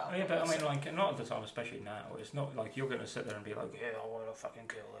definitely make out. Oh, yeah, what but I they're mean, saying. like, not at the time, especially now. It's not like you're going to sit there and be like, yeah, I want to fucking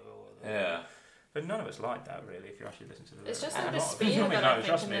kill everyone. Yeah. But none of it's like that, really, if you actually listen to the It's lyrics. just the A lot of- despair I mean, that no, I think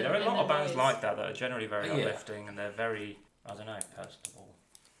trust in me, the- there are a in lot the of bands noise. like that that are generally very Yeah. uplifting and they're very, I don't know, personable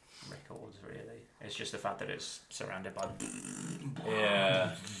records, really. It's just the fact that it's surrounded by...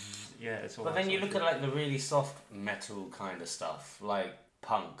 Yeah. Yeah, it's all But that then you sort look of at like the really soft metal kind of stuff, like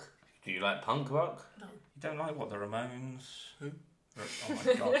punk. Do you like punk rock? shit. You don't like what, the Ramones? Who? Oh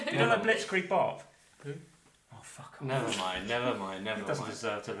my god. You don't like Blitzkrieg Bop? Who? Oh, fuck off. Never mind, never mind, He never doesn't mind.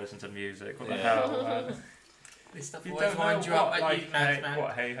 deserve to listen to music. What the Yeah. hell, man? This stuff You always don't know winds you up what, at like, you,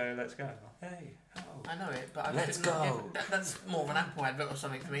 man. hey ho, let's go. Hey, ho. I know it, but I Let's couldn't- go. That's more of an Apple advert or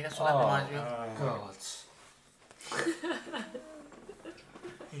something for me. That's what that Oh. reminds me of. God.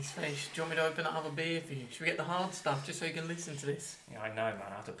 His face. Do you want me to open that other beer for you? Should we get the hard stuff just so you can listen to this? Yeah, I know, man.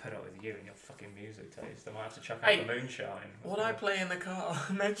 I have to put up with you and your fucking music taste. I might have to chuck out Hey, the moonshine. What I play in the car,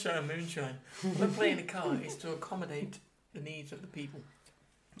 moonshine. What I play in the car is to accommodate the needs of the people.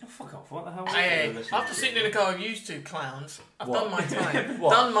 Oh, fuck off. What the hell? Hey, after sitting in the car with used to clowns, I've What? done my time.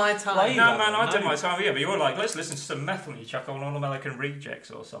 What? Done my time. Why you No, love man, it, I no? did my time. Yeah, but you were like, let's listen to some metal and you chuck on All American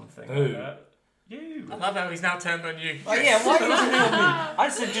Rejects or something. Who? Like that. You. I love how he's now turned on you. Oh yeah, why are you doing on me? I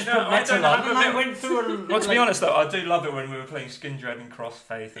said just No, put I metal don't on, have and a I bit- went through a. Well, to be honest though, I do love it when we were playing Skin Dread and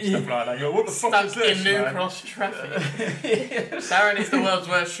Crossfaith and stuff like that. You go, what the fuck Stuck is this, in New man? Cross traffic. Darren is the world's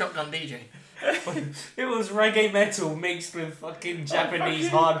worst shotgun DJ. It was reggae metal mixed with fucking Japanese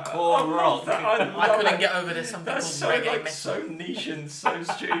hardcore rock. I couldn't get over there's something That's called so reggae like metal. so niche and so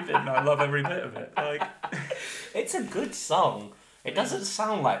stupid, and I love every bit of it. Like, It's a good song. It doesn't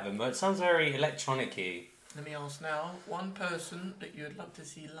sound like them, but it sounds very electronic-y. Let me ask now, one person that you would love to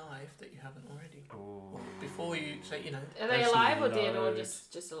see live that you haven't already. Before you say, Are they There's alive or dead or loads.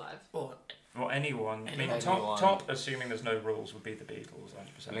 just alive? or well, anyone. I mean, Anyone. top, assuming there's no rules, would be the Beatles,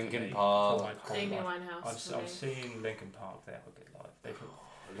 100%. for Linkin me, Park. for my whole Amy life. Winehouse. I've seen Linkin Park. They have a good live.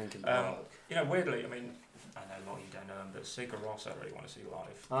 They've, Linkin Park. weirdly, I mean, I know a lot of you don't know them, but Sigur Rós I really want to see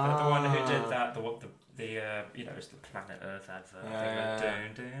live. The one who did that, it's the Planet Earth advert.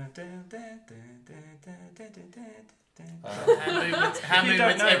 hand You don't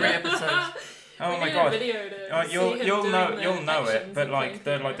movements know every that. episode. Oh We my need god! a video to see You'll him you'll doing know the you'll know it, actions but and like things,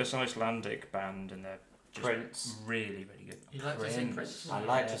 they're yeah. like this Icelandic band, and they're just Prince. really really good. You like to see Prince? I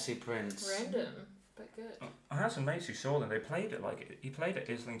like to see Prince. Random, but good. I had some mates who saw them. They played it he played at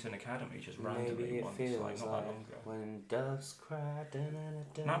Islington Academy just randomly Maybe it once, feels like not that long ago. when doves cry.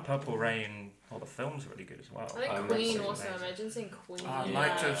 That Purple Rain, the film's really good as well. I think Oh, Queen that's also. amazing. Imagine seeing Queen. I'd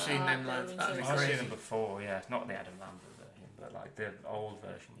like to have seen them that live. would've That'd been be so I've crazy. seen them before, yeah. Not the Adam Lambert version, but like the old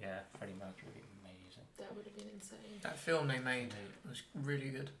version, yeah. Freddie Mercury, amazing. That would have been insane. That film they made was really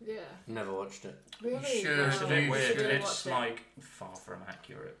good. Yeah. Never watched it. Really? should. Wow. It's a bit you weird. should It's watch it. like far from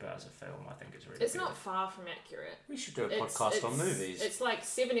accurate, but as a film, I think it's really It's good. not far from accurate. We should do a podcast on movies. It's like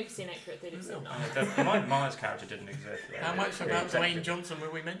 70% accurate, 30% not. Mike Myers' character didn't exist. Really. How much Yeah, about exactly. Dwayne Johnson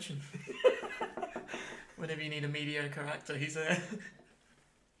will we mention? Whenever you need a mediocre actor, he's there.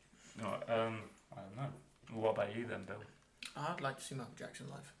 No, I don't know. What about you then, Bill? I'd like to see Michael Jackson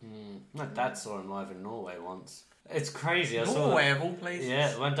live. My dad saw him live in Norway once. It's crazy. I saw Norway of all places.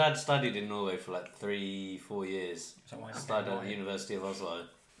 Yeah, my dad studied in Norway for like 3-4 years. So why Studied at the University of Oslo.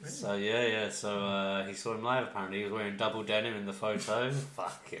 So yeah. So he saw him live. Apparently, he was wearing double denim in the photo.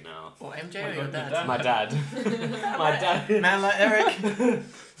 Fucking hell. Or MJ Oh or my your God, dad? your dad. My dad. My dad. Man like Eric.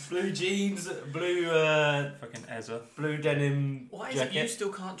 Blue jeans, blue Fucking Ezra. blue denim Why is it jacket. you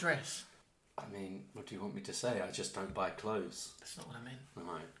still can't dress? I mean, what do you want me to say? I just don't buy clothes. That's not what I meant.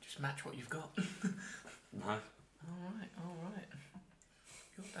 Right. Just match what you've got. No. Alright.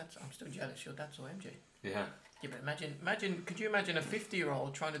 Your dad's, I'm still jealous, your dad's or MJ. Yeah. Yeah, but imagine, could you imagine a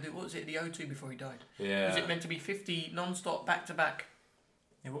 50-year-old trying to do, what was it, the O2 before he died? Yeah. Was it meant to be 50 non-stop, back-to-back?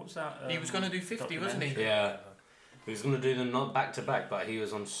 Yeah, what was that? He was going to do 50, wasn't he? documentary? Yeah. He was going to do them not back to back, but he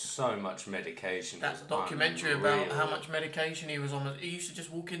was on so much medication. That It was documentary unreal. about how much medication he was on. He used to just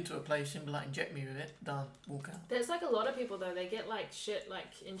walk into a place and be like, inject me with it, done, walk out. There's like a lot of people though. They get like shit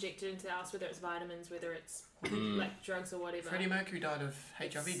like injected into the house, whether it's vitamins, whether it's like drugs or whatever. Freddie Mercury died of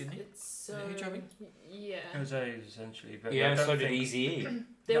HIV, didn't he? It's so Was it HIV? yeah. It was AIDS, essentially. But Yeah, I don't so did think- Easy.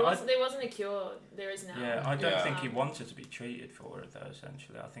 There No, wasn't a cure. There is now. Yeah, I don't Yeah. think he wanted to be treated for it, though,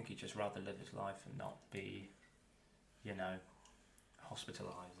 essentially. I think he'd just rather live his life and not be,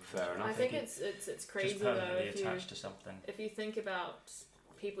 hospitalised. Fair enough. I think he- it's crazy just though permanently if you attached to something. think about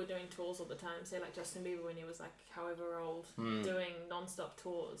people doing tours all the time. Say like Justin Bieber when he was like however old, Mm. doing non-stop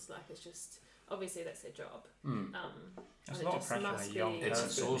tours. Like it's just obviously that's their job. Mm. There's and a lot it of just pressure on a must young be It's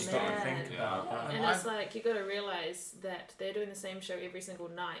person exhausting. to think mad. about Yeah. that. And it's like you got to realize that they're doing the same show every single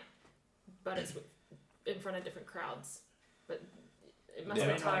night, but it's in front of different crowds. But it must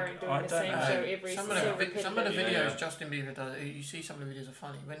Yeah. be tiring I doing the don't same know. show every Some so of the repetitive. videos Yeah. Justin Bieber does, you see some of the videos are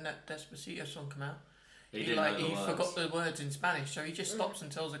funny. When that Despacito song come out, He he didn't know the words. forgot the words in Spanish, so he just Mm. stops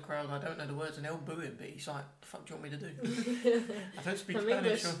and tells the crowd, I don't know the words, and they'll boo him, but he's like, the fuck do you want me to do? I don't speak I'm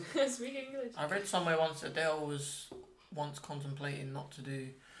Spanish. English. Speak English. I read somewhere once Adele was once contemplating not to do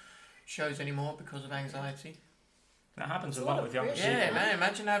shows anymore because of anxiety. That happens It's a a lot lot of with young pressure. people. Yeah, man,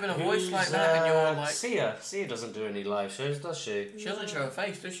 imagine having a voice Who's, like that and you're like... Sia doesn't do any live shows, does she? She doesn't show her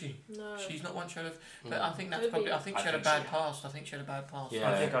face, does she? No. She's not one show of... But Mm. I think that's Could probably... be. I think she I had a think bad she- past. I think she had a bad past.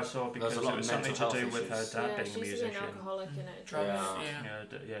 Yeah. I think I saw because There's a lot it was of something mental to do health with her issues. dad Yeah, being she a used to be an musician. alcoholic and a Drugs,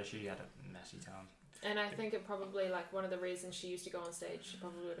 Yeah. yeah. She had a messy time. And I think it probably like one of the reasons she used to go on stage. She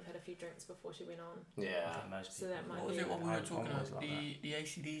probably would have had a few drinks before she went on. I Yeah. think most So people that might What was be- it, what we were I'm talking always about? like The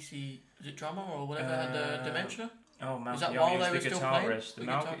AC/DC, was it drummer or whatever, had the dementia? Oh, Malcolm that Young, while he was they the were still playing? guitarist. The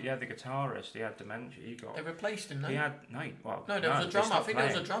Malcolm, guitar- yeah, the guitarist. He had dementia. They replaced him, no? He had no. Well, No, there was a they drummer. I stopped think there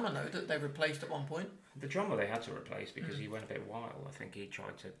was a playing. drummer, though, that they replaced at one point. The drummer they had to replace because Mm. he went a bit wild. I think he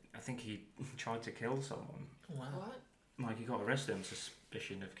tried to kill someone. Wow. What? Like he got arrested on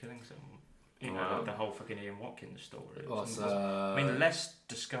suspicion of killing someone. You know, Wow. like the whole fucking Ian Watkins story. What's, I mean, less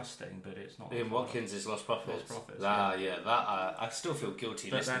disgusting, but it's not. Ian Watkins is Lost Profits. Lost Profits, That I still feel guilty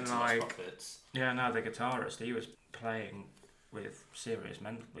But listening then, to like, Lost Profits. Yeah, no, the guitarist. He was playing with serious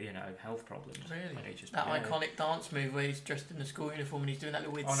mental, health problems. Really? And he just, That yeah. iconic dance move where he's dressed in the school uniform and he's doing that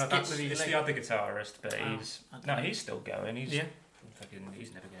little weird Oh no, skip that's with his it's leg. the other guitarist, but Oh, he's I don't no, know. he's still going. He's Yeah.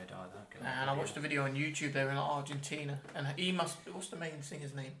 he's never gonna die. That guy. And I watched a video on YouTube. They were in Argentina, and he must. What's the main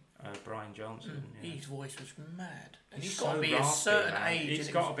singer's name? Brian Johnson. Yeah. His voice was mad, and he's so got to be a raspy, certain man. age. He's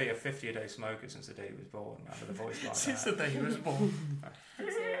and got to be a 50-a-day smoker since the day he was born, man, with a voice like since that. the day he was born.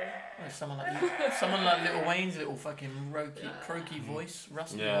 Like someone like Little Wayne's little fucking croaky voice,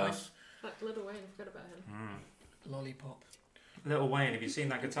 rusty Yeah. voice, Like Little Wayne, I forgot about him. lollipop. Little Wayne, have you seen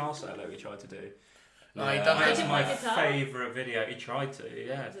that guitar solo he tried to do? No, he Yeah. done Did That's he that. my play guitar? favourite video. He tried to,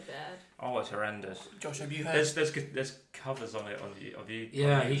 yeah. Was it bad? Oh, it's horrendous. Josh, have you heard? There's covers on it on YouTube.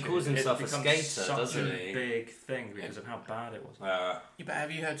 Yeah, he calls It himself a becomes skater, such doesn't a he? big thing because of how bad it was. Yeah, but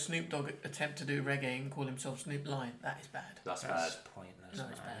have you heard Snoop Dogg attempt to do reggae and call himself Snoop Lion? That is bad. That's That's bad. pointless, No,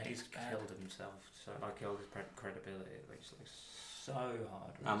 man. it's bad, He's it's bad. killed himself. So I killed his credibility. It's like so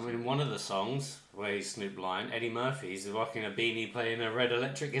hard. I mean, one of the songs where he's Snoop Lion, Eddie Murphy's rocking a beanie playing a red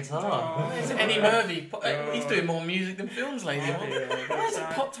electric guitar. It's Eddie Murphy. He's doing more music than films lately. Why has it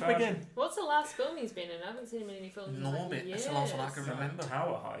popped up again? What's the last film he's been in? I haven't seen him in any films. in, like, Norbit. That's the last one I years. can remember.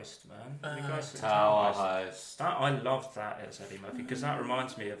 Tower Heist, man. You guys seen Tower Heist. That I loved that as Eddie Murphy because that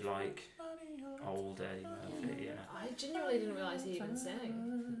reminds me of like old Eddie Murphy. Yeah, I genuinely didn't realise he even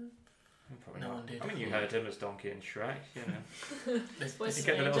sang. probably No not. one did. I mean, you heard him as Donkey and Shrek. You know, What's you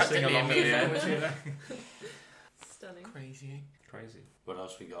get the his little name? sing along at the end. Practically a You know? Stunning. Crazy. Crazy What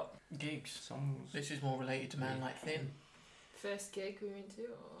else we got? Gigs. songs. This is more related to Man Like Thin. First gig we went to?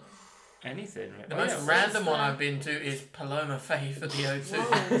 Or... Anything. Really. The Oh, most yeah. random one I've been to is Paloma Faith at the O2.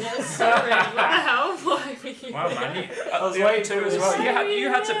 Whoa, yeah, sorry. What the hell? Why were you... Wow, man, I was waiting too for as it. well. You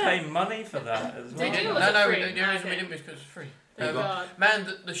had to pay money for that as well. Did you? No, Was it no, free? the reason Okay. we didn't because it was free. Thank God. Man,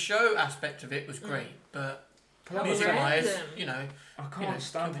 the show aspect of it was great, but How music-wise, random. you know, I can't You know,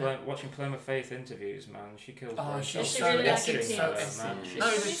 stand come here. watching Paloma Faith interviews, man. She kills Oh, brain she's cells. Is she so really like Essex, intense? so man. Essex. She's No,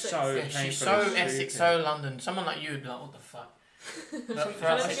 so yeah, she's painfully so stupid. Essex, so London. Someone like you would be like, what the fuck? But for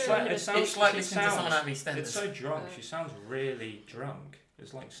us, It's it's like- like, it it's sounds- like it listening to someone sounds- out of EastEnders. It's so drunk. Yeah. She sounds really drunk.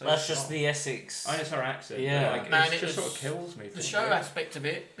 It's like so. That's just strong. the Essex. I know it's her accent. Yeah. Like, Man, it it just was- sort of kills me. The show aspect of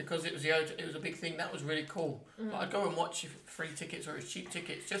it, because it was a big thing. That was really cool. Mm. Like, I'd go and watch if free tickets or it's cheap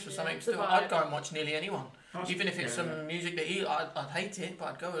tickets just for Yeah, something. it's the Still, I'd vibe. go and watch nearly anyone, even if it's some music that I'd hate it, but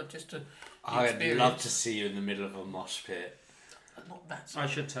I'd go just to. I'd experience. love to see you in the middle of a mosh pit. Not that. I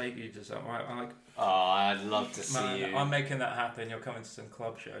should take you to some. I Oh, I'd love to see man, you. I'm making that happen. You're coming to some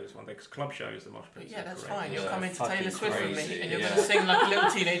club shows one day because club shows the mosh But pits. yeah, are that's great. fine. You're Yeah, coming to fucking Taylor Swift with crazy, me, and you're yeah. going to sing like a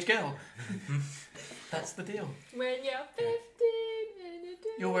little teenage girl. That's the deal. When you're 15 and you do.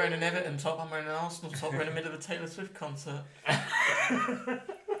 You're wearing an Everton top. I'm wearing an Arsenal top. We're in the middle of a Taylor Swift concert.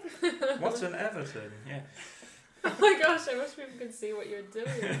 What's an Everton? Yeah. Oh my gosh, I wish people could see what you're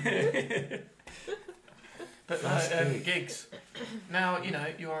doing. But That's big. gigs. Now you know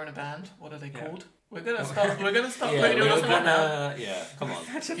you are in a band. What are they Yeah. called? We're gonna start. We're gonna start Yeah, putting you we're on the spot now. gonna. Yeah, come on.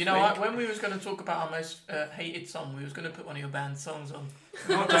 You know what? When we was going to talk about our most hated song, we was going to put one of your band's songs on.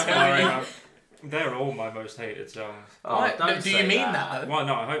 Oh, don't worry. They're all my most hated songs. Oh, Right, don't do you say mean that. that though? Well,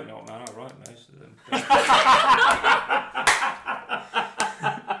 no, I hope not, man. I write most of them.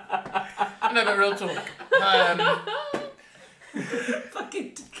 No, but real talk.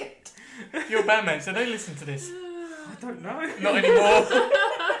 Fucking ticket. Your bandmates, so they listen to this. I don't know. Not anymore.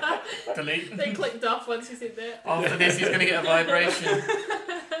 Delete. They clicked off once you said that. After this, he's going to get a vibration.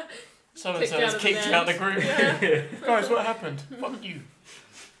 So-and-so has kicked you out of the group. Yeah. Guys, what happened? Fuck you.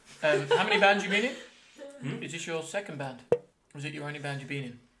 How many bands you been in? Hmm? Is this your second band? Or is it your only band you've been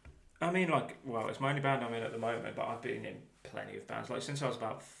in? I mean, like, well, it's my only band I'm in at the moment, but I've been in plenty of bands. Like, since I was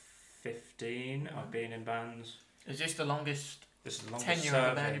about 15, I've been in bands. Is this the longest? This is the longest Tenure serving.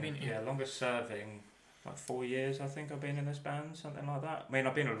 of the band you've been in? Yeah, longest serving. Like 4 years, I think I've been in this band, something like that. I mean,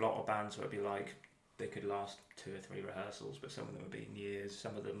 I've been in a lot of bands where it'd be like, they could last 2 or 3 rehearsals, but some of them would be in years.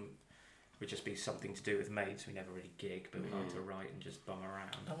 Some of them would just be something to do with mates. We never really gig, but we like to write and just bum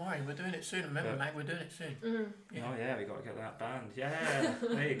around. Don't worry, we're doing it soon. Remember, Yeah. Mag, we're doing it soon. Mm. Oh yeah, we got to get that band. Yeah,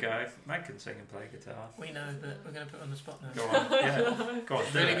 there you go. Mag can sing and play guitar. We know, but we're going to put it on the spot now. Go on, yeah. Go on,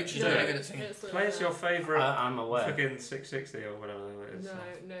 do Really it. good, she's Do really it. good at singing. It's Play us your favourite I'm aware. fucking 660 or whatever it is. No,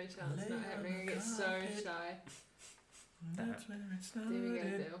 no chance. Not happening. I get so shy. That's where it There we go,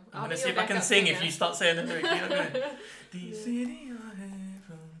 started. Bill. I'm I'll going be to see your if I can backup sing if singer. you start saying the lyrics. You're not going. The city of heavens.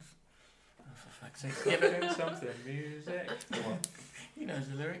 Oh, for fuck's sake. Yeah, but Fucking something, music. Go on. he knows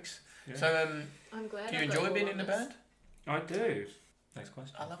the lyrics. Yeah. So, I'm glad. do you I've got enjoy all being of in the this. band? I do. Next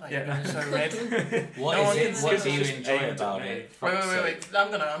question. I love how Yeah. you're so red. What No is one it? can What see do you us. enjoy Aimed at about me. it? Wait, Fuck's wait. sake.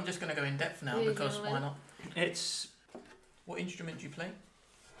 I'm just gonna go in depth now Yeah, because gentlemen. why not? It's. What instrument do you play?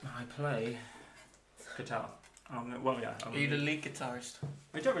 I play guitar. Well, yeah. Are you the lead guitarist?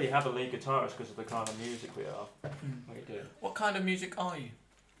 We don't really have a lead guitarist because of the kind of music we are. We do. What kind of music are you?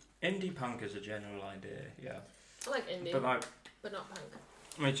 Indie punk is a general idea, yeah. I like indie, But like, but not punk.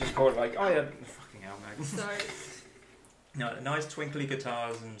 we just call it like, oh yeah, fucking hell, Mag. Sorry. No, nice twinkly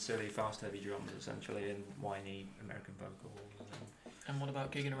guitars and silly fast heavy drums essentially, and whiny American vocals. And what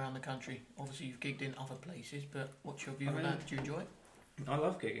about gigging around the country? Obviously, you've gigged in other places, but what's your view I on mean- that? Do you enjoy it? I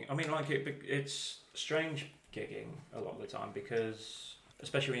love gigging. I mean, like it's strange gigging a lot of the time because,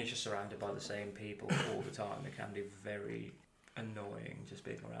 especially when you're just surrounded by the same people all the time, it can be very annoying just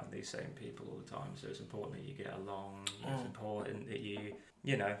being around these same people all the time. So it's important that you get along. It's important that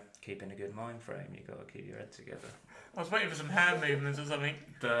you know, keep in a good mind frame. You got to keep your head together. I was waiting for some hand movements or something.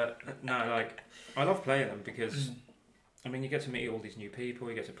 But no, like I love playing them because. I mean, you get to meet all these new people,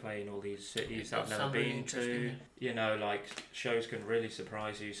 you get to play in all these cities that I've never Sounds really been interesting, to. yeah. You know, like, shows can really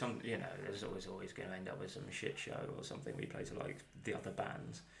surprise you. You know, there's always going to end up with some shit show or something we play to, like, the other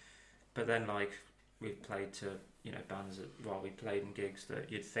bands. But then, like, we've played to, you know, bands that, well, we played in gigs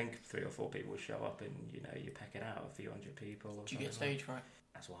that you'd think 3 or 4 people would show up and, you know, you pack it out, a few hundred people. Or Do you get something like stage fright?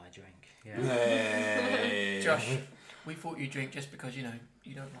 That's why I drink. Yeah. Hey. Josh, we thought you drink just because, you know,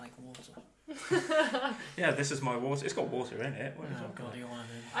 you don't like water. Yeah, this is my water. It's got water in it. What are you Oh, talking God, you're one of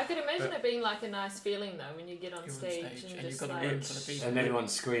them. I could imagine it being like a nice feeling though when you get on You're on stage, stage and and just you've got a like room full of people. And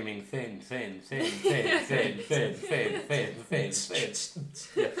everyone's screaming thin, thin, thin, thin, thin, thin, thin, thin, thin,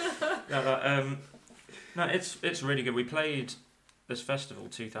 thin. No, it's really good. We played this festival,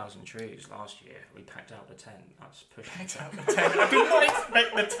 2000 Trees, last year. We packed out the tent. That's pushing. Packed out the tent. I did not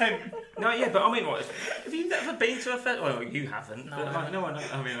expect the tent. No, yeah, but I mean, what? Have you never been to a festival? Well, you haven't. No, but, I like, no one.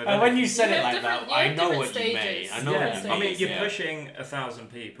 I mean, I And don't when know. you said You it have like that, different- you I have know different what you mean. stages. I know Yeah, what Yeah, you I mean. mean, you're yeah. pushing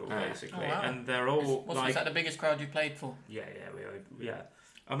 1,000 people Ah. basically, Oh, wow. and they're all Was like, that the biggest crowd you played for? yeah.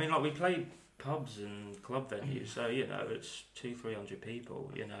 I mean, like we played pubs and club venues, so you know it's 200-300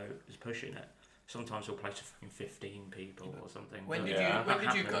 people. You know, is pushing it. sometimes we'll play to fucking 15 people or something. When but did Yeah. when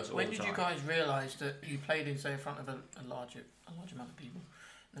did you happens all when the did you time. guys realise that you played in, say, in front of a large amount of people,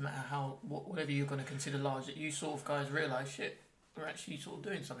 no matter how whatever you're going to consider large, that you sort of guys realise, shit, we're actually sort of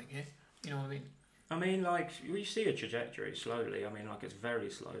doing something here. You know what I mean? I mean, like, we see a trajectory slowly. I mean, like, it's very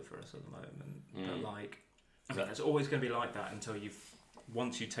slow for us at the moment. But, like, I mean, it's always going to be like that until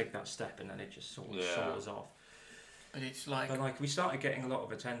once you take that step, and then it just sort of soars off. But it's like... But, like, we started getting a lot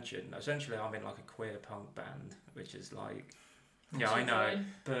of attention. Essentially, I'm in, like, a queer punk band, which is, like... Yeah, I know.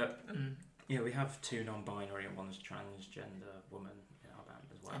 But, you know, we have 2 non-binary and one's transgender woman in our band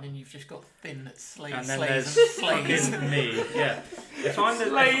as well. And then you've just got Finn that slays, And then slays, there's slays. fucking me, yeah. If I'm the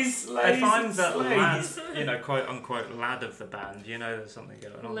lad, you know, quote unquote lad of the band, you know, there's something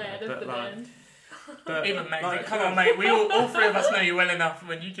going on Lad there. of the band. But Even mate, like, come on, mate. We all 3 of us know you well enough.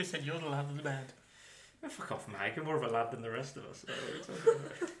 When you just said you're the lad of the band. oh, fuck off, mate. You're more of a lad than the rest of us. What are you talking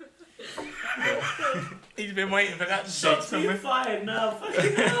about? He's been waiting for that to Shots stop being somewhere. fired now.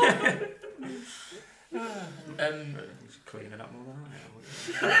 Fucking hell. He's cleaning up more than I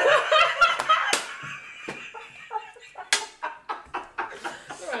am.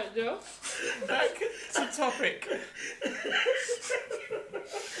 Alright, Joe. Back to topic.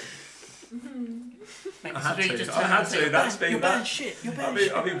 Mate, I had so you to. just I turn had and say, to. That's been your that. band shit. Your band I've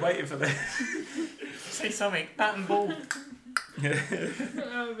shit. been waiting for this. Say something. Bat and ball.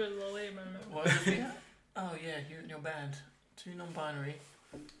 Oh, a bit lolly moment. What is it? Oh yeah, you and your band. 2 non-binary.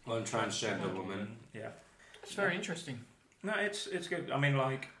 One transgender woman. Yeah. It's very interesting. No, it's good. I mean,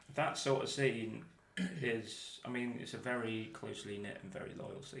 like, that sort of scene is, I mean, it's a very closely knit and very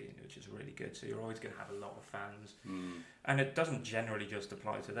loyal scene, which is really good. So you're always going to have a lot of fans. And it doesn't generally just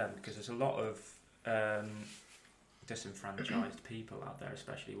apply to them, because there's a lot of disenfranchised people out there,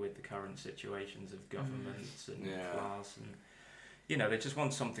 especially with the current situations of governments and class. And, you know, they just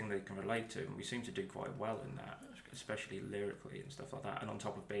want something they can relate to. And we seem to do quite well in that, especially lyrically and stuff like that. And on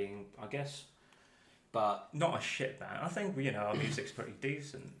top of being, I guess... But not a shit band. I think, you know, our music's pretty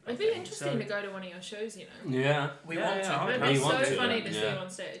decent. It'd be interesting to go to one of your shows, you know. yeah, We want to. It'd We be want so to, funny to yeah. see you on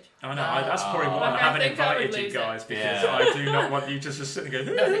stage. I know, that's probably why Like, I I haven't think I would invited you lose it. guys, because Yeah. I do not want you to just sit and go,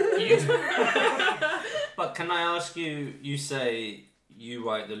 No, you, but can I ask you? You say you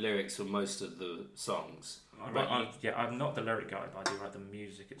write the lyrics for most of the songs, I'm not the lyric guy, but I do write the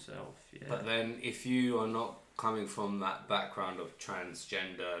music itself. Yeah. but then if you are not coming from that background of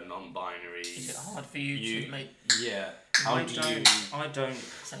transgender, non-binary, is it hard for you to make yeah, I don't.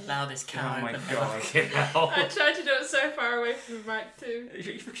 it's the loudest Oh cow my ever? god! I tried to do it so far away from the mic too.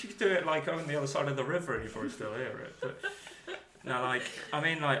 You could do it like on the other side of the river, and you probably still hear it. But no, like, I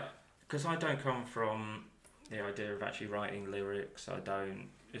mean, like, because I don't come from the idea of actually writing lyrics. I don't.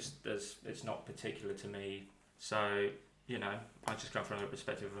 It's not particular to me. So, you know, I just come from the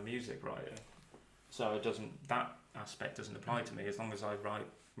perspective of a music writer. So that aspect doesn't apply to me as long as I write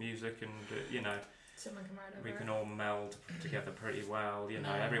music and, you know, Someone can write over we it. can all meld together pretty well. You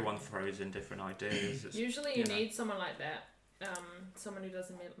know, No. everyone throws in different ideas. Usually you know. need someone like that. Someone who does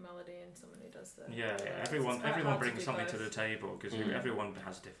the melody and someone who does the... Yeah, the lyrics. everyone It's quite everyone hard to brings do something both. to the table because everyone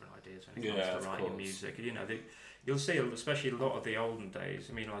has different ideas when it Yeah, comes of to writing course. music. You know, you'll see, especially a lot of the olden days.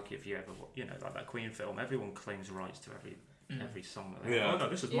 I mean, like if you ever, you know, like that Queen film, everyone claims rights to every song. Yeah. Oh no,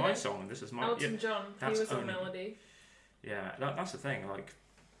 this is Yeah. my song and this is my. Elton John, he that's was on only- melody. Yeah, that's the thing. Like,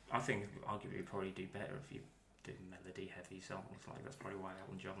 I think arguably you'd probably do better if you did melody-heavy songs. Like that's probably why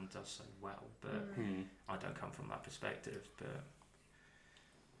Elton John does so well. But I don't come from that perspective. But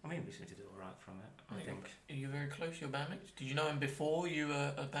I mean, we seem to do all right from it. I think. Are you very close to your bandmates? Did you know him before you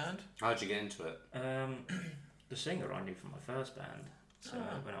were a band? how'd you get into it? The singer I knew from my first band. So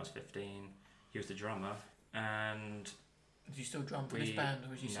when I was 15, he was the drummer, and Do you still drum for this band,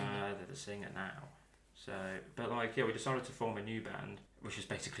 or was you singing? no, they're the singer now. So, but like, yeah, we decided to form a new band, which is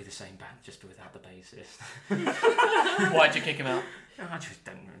basically the same band, just without the bassist. Why'd you kick him out? I just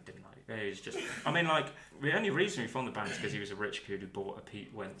didn't like it. It was just, I mean, like, the only reason we formed the band is because he was a rich kid who bought a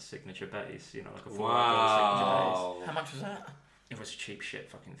Pete Wentz signature bass, you know, like a $4 signature bass. How much was that? It was a cheap shit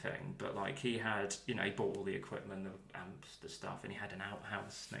fucking thing, but like he had, you know, he bought all the equipment, the amps, the stuff, and he had an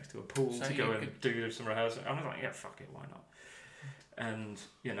outhouse next to a pool So to you go and could- do some rehearsal. I was like, yeah, fuck it, why not? And,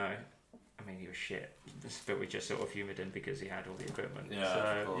 you know, I mean, he was shit, but we just sort of humoured him because he had all the equipment. Yeah,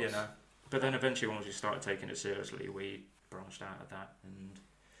 of so, course. you know. But then eventually, once we started taking it seriously, we branched out of that and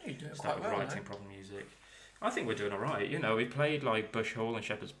You're doing quite started well, writing proper music. I think we're doing alright, you know, we played like Bush Hall and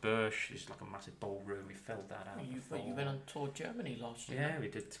Shepherd's Bush, it's like a massive ballroom, we filled that out. You went on tour Germany last year. Yeah, we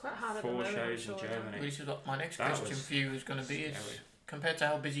did It's quite hard at the 4 moment, I'm shows sure, in now. Germany. Which is what my next That question was for you is going to be: is scary. compared to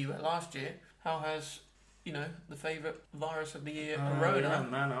how busy you were last year, how has the favourite virus of the year, Yeah, Corona,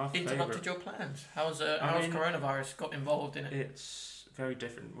 man, our interrupted favourite. your plans? How's I mean, coronavirus got involved in it? It's very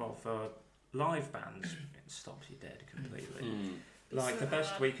different. Well, for live bands, it stops you dead completely. Like, So the best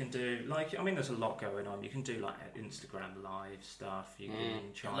hard. we can do, there's a lot going on. You can do, Instagram live stuff. You can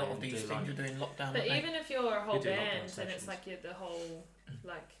A try lot of and these do, things are doing lockdown. But aren't they? even if you're a whole You do lockdown band and sessions. it's like you're the whole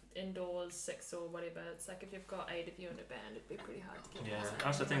like indoors 6 or whatever, it's like if you've got 8 of you in a band, it'd be pretty hard to get. Yeah, those out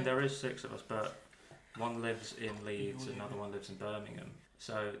that's the thing. anyway. There is 6 of us, but one lives in Leeds, another one lives in Birmingham.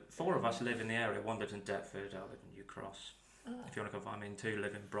 So 4 of us live in the area. One lives in Deptford, I live in New Cross. Oh. If you want to come find me, 2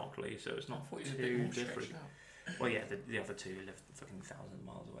 live in Brockley, so it's I not thought you were a bit too more different. stretched out. Well, yeah, the other 2 live fucking 1,000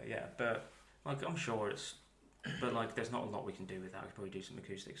 miles away. Yeah, but I'm sure it's. But there's not a lot we can do with that. We could probably do some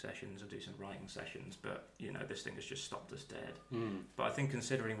acoustic sessions or do some writing sessions. But this thing has just stopped us dead. But I think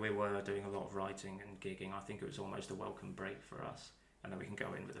considering we were doing a lot of writing and gigging, I think it was almost a welcome break for us, and then we can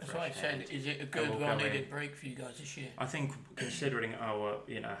go in with a That's fresh what I head. said. Is it a good, we'll go well-needed in. break for you guys this year? I think considering our,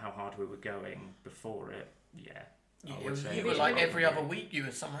 how hard we were going before it, yeah. I would say You it were was like a every welcome other break. week. You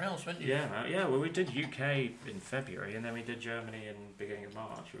were somewhere else, weren't you? Yeah, man. Yeah, well, we did UK in February, and then we did Germany in beginning of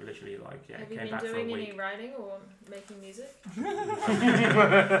March. We were literally Have you came been back for a doing week. any writing or making music?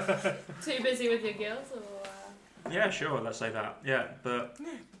 Too busy with your girls or? Yeah, sure. Let's say that. Yeah, but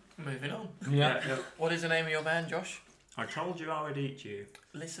Moving on. yeah. What is the name of your band, Josh? I told you I would eat you.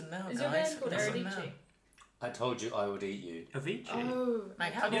 Listen now, Is your guys. band called Listen Eredici? now. I told you I would eat you. Avicii. Oh.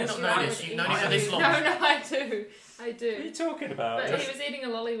 Mate, how do you Yes, not you know are. this? You've known I him for do. this long. No, I do. I What are you do. talking about? But he was eating a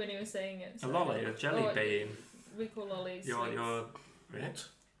lolly when he was saying it. A so- lolly, a jelly Oh, bean. We call lollies. You're sweets. What?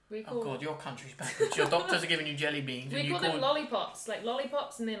 We Oh call god, your country's backwards. Your doctors are giving you jelly beans, we and you call call them lollipops, like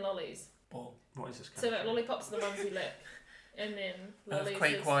lollipops and then lollies. Ball. What is this? So like country? lollipops are the ones you lick, and then lollies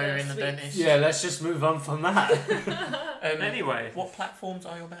Earthquake is wire the in the sweets. dentist. Yeah, let's just move on from that. Anyway. What platforms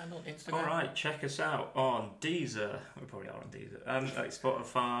are your band on? Instagram? All right, check us out on Deezer. We probably are on Deezer. Like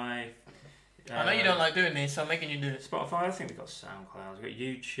Spotify. I know you don't like doing this, so I'm making you do it. Spotify. I think we've got SoundCloud. We've got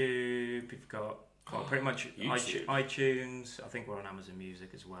YouTube. We've got pretty much YouTube. iTunes. I think we're on Amazon Music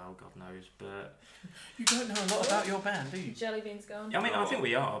as well. God knows, but You don't know a lot about your band, do you? Jelly beans gone. I mean, I think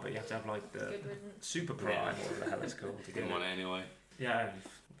we are. But you have to have like the Good riddance. Super Prime, Yeah. or whatever the hell it's called. To get Didn't it. want it anyway. Yeah,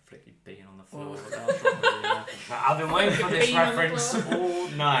 flick your bean on the floor. Well- but that's not really enough. I've been waiting for this Bean on the reference floor. all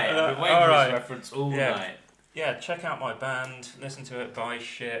night. I've been waiting for alright. this reference all Yeah. night. Yeah, check out my band. Listen to it. Buy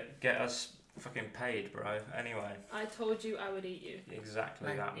shit. Get us fucking paid, bro. Anyway, I told you I would eat you. exactly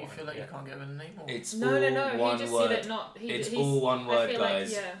Mate, that you one. feel like yeah. you can't get with a name? Or? It's No, all no, no. one He just word. said it not. It's he's, all one word, I feel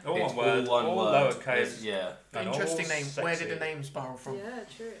guys. Like, yeah. All It's one word, all one all word. lowercase. Yeah. and all Interesting name. Where did sexy. the name spiral from? Yeah,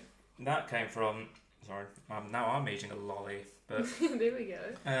 true. That came from. Sorry, now I'm eating a lolly, but There we go.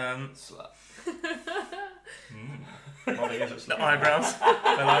 Slut. lolly is The eyebrows.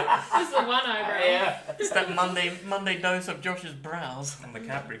 They're like Just the one eyebrow. Yeah. It's that Monday dose of Josh's brows. I'm the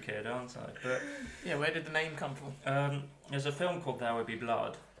Cadbury kid, aren't I? But Yeah, where did the name come from? there's a film called There Will Be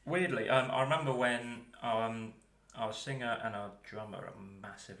Blood. Weirdly, I remember when our singer and our drummer are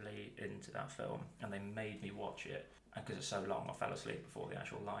massively into that film, and they made me watch it. And because it's so long, I fell asleep before the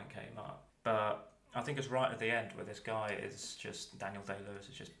actual line came up. But I think it's right at the end where this guy is just, Daniel Day-Lewis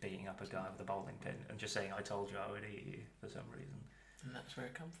is just beating up a guy with a bowling pin and just saying, I told you I would eat you, for some reason. And that's where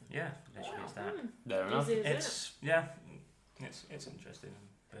it comes from. Yeah, literally it's that. Fair enough. Easy as that. It's, yeah, it's interesting.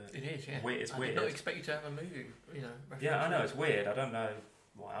 But It is, yeah. It's I weird. did not expect you to have a movie, Yeah, I know, reference. it's weird. I don't know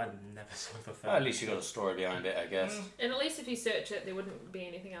why. I never saw the film. Well, at least you got a story behind it, I guess. And at least if you search it, there wouldn't be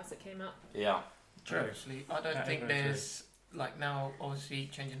anything else that came up. Yeah. True. Obviously, I don't That think is very there's like now. Obviously,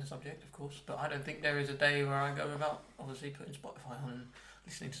 changing the subject, of course, but I don't think there is a day where I go without obviously putting Spotify on and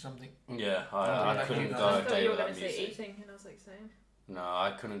listening to something. Yeah, Oh, I like couldn't you go guys. I a thought day you were going without to say music. eating, and I was like, same. No,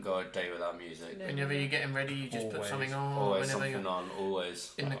 I couldn't go a day without music. No. Whenever you're getting ready, you just put Always. something on. Always whenever something you're on,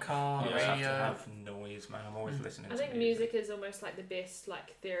 always. in the car, I Yeah. always have to radio. have noise, man. I'm always listening I to think music is almost like the best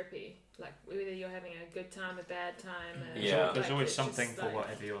like therapy. Like whether you're having a good time, a bad time. Yeah. There's like, always it's just, something for like,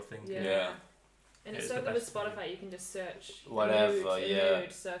 whatever you're thinking. Yeah. Yeah. And It it's is so the good with best thing. Spotify. You can just search Whatever, mood, yeah.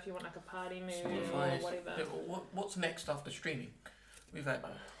 mood. So if you want like a party mood Spotify or is- whatever. yeah, what's next after streaming? We've had.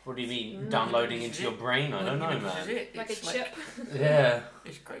 What do you mean? Mm. Downloading This into is your it. brain? I don't know, This is man. it. Like a It's chip. Yeah.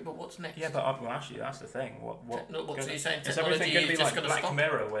 It's great, but what's next? Yeah, but well, actually, that's the thing. What No, what, so you're saying is technology everything going to is be just like going to Black stop?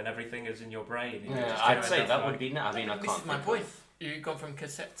 Mirror when everything is in your brain? You're Yeah, just I'd gonna say end up that like- would be. I mean, I This can't. is my think point. of- You've gone from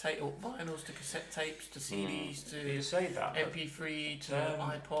cassette tape or vinyls to cassette tapes to CDs You to say that. but MP3 to Um,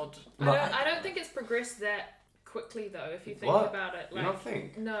 iPod. I don't think it's progressed that quickly though. If you think What? about it, You like don't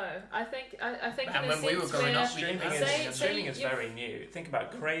think? no, I think And in a when we were sense growing where up, we didn't have Say- this. streaming is you- very new. Think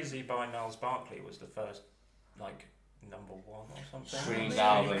about "Crazy" by Miles Barkley was the first like #1 or something. Streamed Really?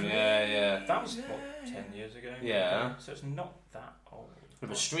 album, yeah. That was, what, 10 years ago? Yeah. So it's not that old.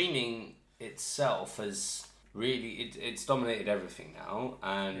 But streaming itself has really, it's dominated everything now,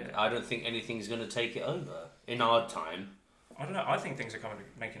 and Yeah. I don't think anything's going to take it over in our time. I don't know. I think things are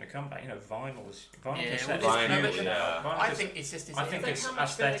making a comeback. You know, vinyl Yeah, cassettes. well, Vinyl, yeah. Vinyl I cas- think it's just this. I think like it's how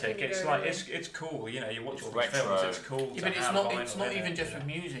much further aesthetic. can you It's go, like really? it's cool. You know, you watch all these Retro. films. It's cool. Yeah, to but it's have not. vinyl It's not in even it, just you with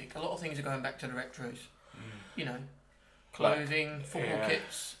know. music. A lot of things are going back to the retros. Mm. You know, clothing, football Yeah.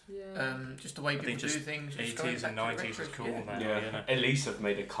 kits, Yeah. just the way I people think do just things. It's going 80s and back to the 90s is retros, cool yeah. now. Yeah, You know? Elise have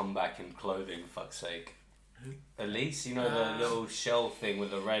made a comeback in clothing, fuck's sake. Who? Elise, you know Ah. the little shell thing with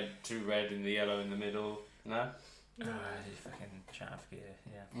the red, 2 red and the yellow in the middle? No? No. It's fucking chaff gear.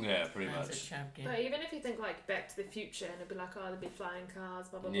 Yeah. Yeah, pretty That's a much. chap game. But even if you think like Back to the Future and it'd be like, oh, there'd be flying cars,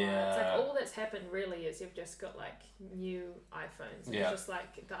 blah blah blah. Yeah. It's like all that's happened really is you've just got like new iPhones. And Yeah. It's just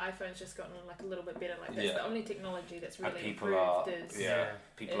like the iPhone's just gotten like a little bit better. Like that's Yeah. the only technology that's And really people improved are, is yeah,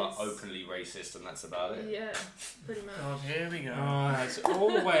 people are is- openly racist, and that's about it. yeah, pretty much. God, here we go. Oh, it's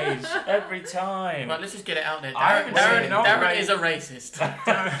always every time. Right, let's just get it out there. I Darren, was Darren, not Darren right. is a racist.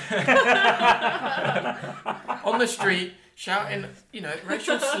 On the street, shouting,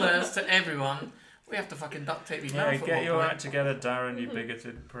 racial slurs to everyone. We have to fucking duct tape his Yeah, mouth. get your act together, Darren, you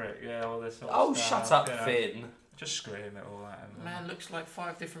bigoted prick. Yeah, all this sort Oh, of stuff. shut up, you know. Finn. Just scream it all at him. Man looks like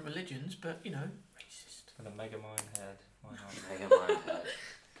 5 different religions, but racist. With a Megamind head. Why not? Mega Mind head.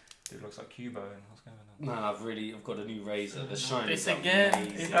 Dude looks like Cubone. What's going on? Man, I've got a new razor. The shine This is again.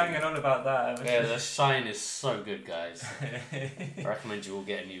 amazing. He's hanging on about that. haven't Yeah, you? the shine is so good, guys. I recommend you all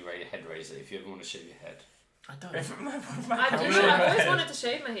get a new head razor if you ever want to shave your head. I don't. I've always wanted to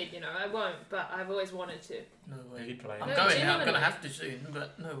shave my head. I won't, but I've always wanted to. No way. He'd play I'm No, going now. I'm genuinely. going to have to soon,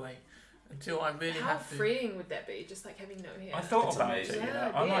 but no way. Until I really How have to. freeing would that be? Just like having no hair. I thought It's about amazing. it, you know.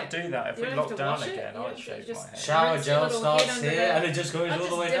 Yeah, I yeah. might do that if You we don't have lock to down wash it, again. you I'd have to shave just- my head. Shower Rinse your gel little starts head under here the- and it just goes I'll all just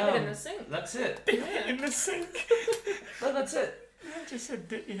the way dip it in down. the sink. That's it. Yeah. In the sink. No, that's it. I just said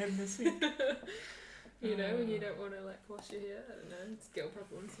dip your head in the sink. When you don't want to like wash your hair. I don't know. It's girl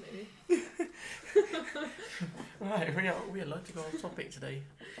problems maybe. Right, we are like to go off topic today.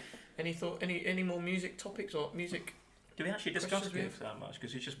 Any more music topics or music? Do we actually discuss Questions we gigs that much?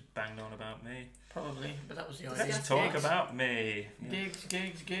 Because you just banged on about me. Probably, but that was the idea. Discuss Let's talk gigs. about me. Yeah.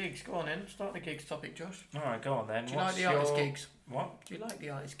 Gigs. Go on then. Start the gigs topic, Josh. Alright, go on then. Do you like What's the artist your- gigs? What? Do you like the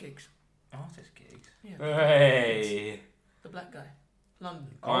artist gigs? Artist gigs? Yeah. Hey. The black guy. London.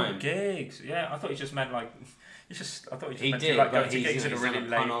 Fine. Oh, gigs. Yeah, I thought you just meant like. I thought you just He meant did, to like go but to he's gigs in a really pun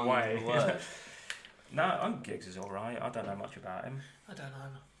lame on way. the word. No, gigs is alright. I don't know much about him. I don't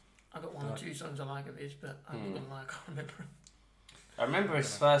know. I got one or Right. two songs I like of his, but I'm not gonna lie, I can't remember. I remember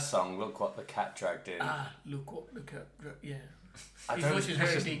his first song, Look What the Cat Dragged In. Look at, yeah. I His don't- voice is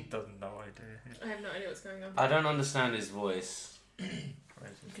very Just deep. doesn't no idea. I have no idea what's going on. I don't understand his voice. Crazy.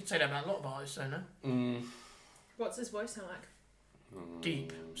 You could say that about a lot of artists, though, no? Mm. What's his voice sound like?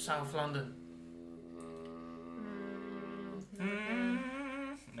 Deep, South London.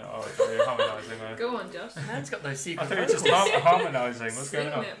 No, it's really harmonising. Go on, Josh. Man's got those I secret thought you were just vocals. harmonising. What's Sing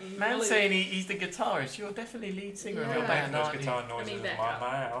going on? that Man's melody. saying he's the guitarist. You're definitely lead singer of Yeah. your You're band, making those aren't you? guitar noises in back my up.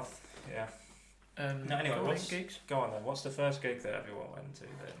 mouth. Yeah. No, anyway, go on, what's- gigs? Go on then. What's the first gig that everyone went to then?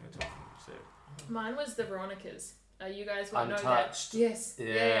 We're talking to. Mine was the Veronicas. You guys won't know that. Untouched. Yes.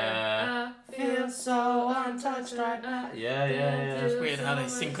 Yeah. I feel so untouched right now. Yeah. It's weird how they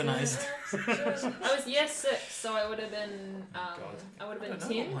synchronised. I was year 6, so I would have been God. I would I have don't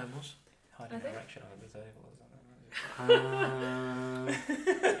been know 10. what mine was. Hiding I think- erection under the table or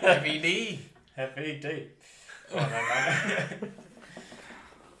something. Heavy D. Heavy deep. Go on then, man.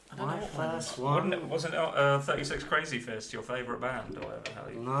 I don't know My what mine was. first one. Wasn't 36 Crazy Fist your favourite band or whatever the hell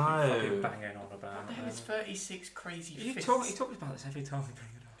you No. fucking banging on about? There was 36 crazy You fists. talk about this every time we bring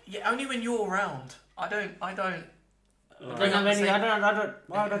it up. Yeah, only when you're around. I don't. I Bring don't up have any. the same- I don't.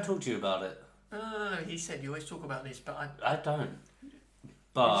 Why would I talk to you about it? No. He said you always talk about this, but I don't. You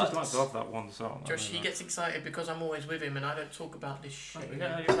But just like to have that one song. Josh, he gets excited because I'm always with him and I don't talk about this shit. You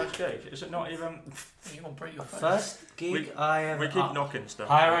don't know your first gig? Is it not even? You want to break your face? first gig I ever. We keep knocking stuff.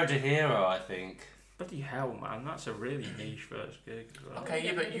 Pyro de Hero, I think. Bloody hell, man! That's a really niche first gig as well. Okay,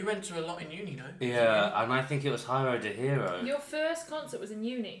 yeah, but you went to a lot in uni, though. Yeah, and I think it was Pyro de Hero. Your first concert was in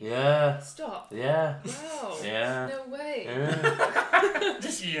uni. Yeah. Stop. Yeah. Wow. Yeah. No way. Yeah.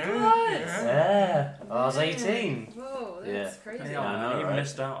 Just you. What? Yeah. I was 18. Whoa, that's Yeah. crazy. Yeah, I know, you right?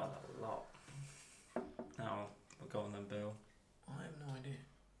 missed out on a lot. Now, we'll go on then, Bill. I have no idea.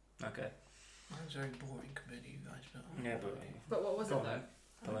 Okay. Mine's very boring compared to you guys, but Yeah, but But what was go it on though? then.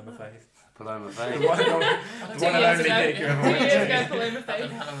 Paloma Faith. Paloma The Faith. one and only- I the don't one know. and only ago. gig you ever 2 went years to. ago, Paloma I don't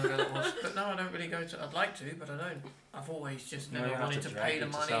Faith. know how long ago that was, but no, I don't really go to. I'd like to, but I don't. I've always just No, never you have wanted to drag pay the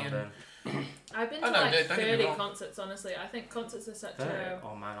it to money some and. then. I've been Oh, to no, like don't get me 30 wrong. concerts, honestly. I think concerts are such Fair. a...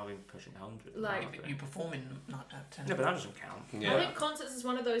 Oh man, I've been pushing 100. Like- Yeah, but you perform in not at 10. Yeah, but that doesn't count. I Yeah. think concerts is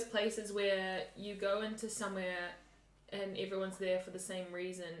one of those places where you go into somewhere and everyone's there for the same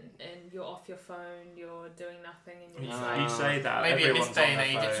reason and you're off your phone, you're doing nothing and you're just Ah. You like... say that. Maybe in everyone's this day on and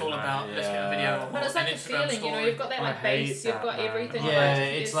their age, it's phone, all man. about let's get a Yeah. video. But it's or like an the Instagram feeling, story. you've got that I like hate bass, you've that, got man. everything. Yeah, like,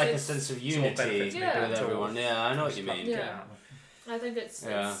 it's like a sense of It's all unity benefits me with going to everyone. all- Yeah, I know what you Just mean. like, Yeah. I think it's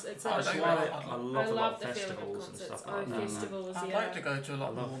Yeah. it's I a- don't That's know. why I I love a lot love of the feeling of festivals and concerts. stuff Oh, like that. festivals, I'd yeah. like to go to a lot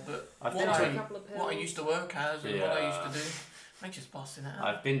I love- more, but I've what been Been to to a I, couple of what I pills. used to work as and what I used Yeah. to do makes just busting it out.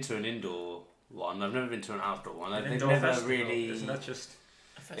 I've been to an indoor one. I've never been to an outdoor one. An They've indoor never festival, really. Isn't that just?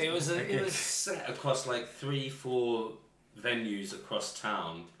 A festival. It was set across like 3-4 venues across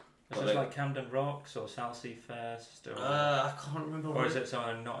town. Is Well, it they- like Camden Rocks or Southsea Fest? Or, I can't remember. or what is it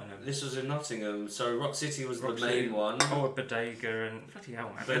somewhere in Nottingham? This was in Nottingham, so Rock City was Rock the City. main one. Oh, Bodega and bloody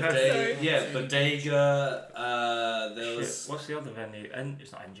hell, man. Sorry. Bodega. There Shit, was. what's the other venue?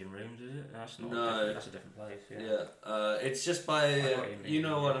 It's not Engine Rooms, is it? That's not. No. That's a different place. Yeah. Yeah, it's just by. I know what you mean, You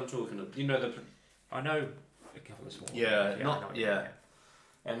know what yeah. I'm talking about. You know the. I know a couple of small. Yeah, ones. not- I know what you yeah. mean,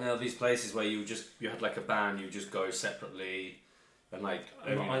 And there are these places where you had like a band, you just go separately, and like.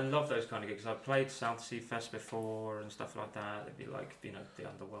 I love those kind of gigs. I've played Southsea Fest before and stuff like that. It'd be like the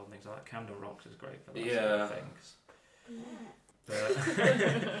underworld things like that. Camden Rocks is great for that sort Yeah. of things. But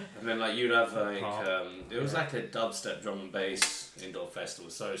And then like you'd have like Pop. it was Yeah. like a dubstep drum and bass indoor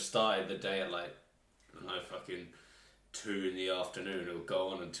festival. So it started the day at like I don't know, fucking 2 in the afternoon. It would go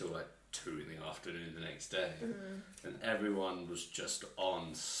on until like 2 in the afternoon the next day, and everyone was just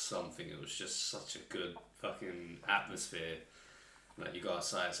on something. It was just such a good fucking atmosphere. Like you go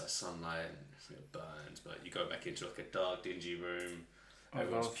outside, it's like sunlight and it burns, but you go back into like a dark, dingy room. I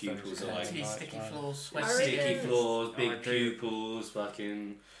Everyone's love pupils those are like Dirty, nights, sticky man. floors, sweat. I sticky reckon- floors, I big do. pupils,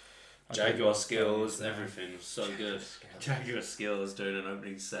 fucking I do Jaguar love skills, those, man. everything. So good. Skills. Jaguar skills doing an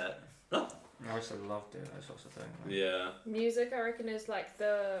opening set. I also loved it. Those sorts of things. man. Yeah. Music, I reckon, is like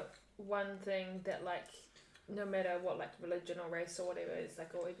the one thing that like no matter what like religion or race or whatever, it's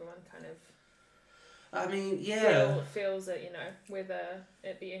like all everyone kind of I mean, yeah. feels it, you know, whether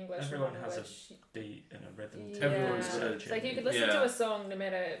it be English Everyone or has a non-English. Beat and a rhythm. to Yeah. it. Everyone's It's like you could listen Yeah. to a song no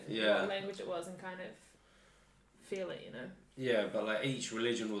matter Yeah. what language it was and kind of feel it, you know. Yeah, but like each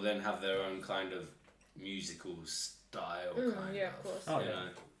religion will then have their own kind of musical style. Kind yeah, of of course. Oh, you yeah. know.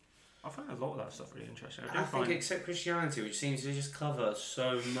 I find a lot of that stuff really interesting. I do I think find except Christianity, which seems to just cover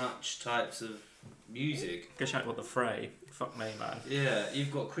so much types of music. go check what the Fray. Fuck me, man. Yeah,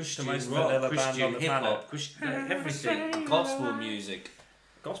 you've got Christian most rock, vanilla band Christian on the hip hop, planet. Christian everything. Gospel music.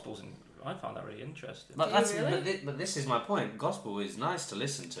 Gospels, and I found that really interesting. But Do you that's really? but this is my point. Gospel is nice to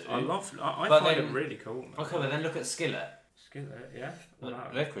listen to. I But find then- it really cool. Man. Okay, but then look at Skillet. Skillet, yeah.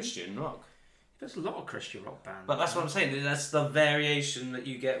 Wow. They're Christian rock. There's a lot of Christian rock bands. But that's what I'm saying. That's the variation that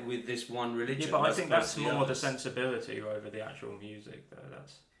you get with this one religion. Yeah, but I as think opposed that's to more the others. sensibility over the actual music, though.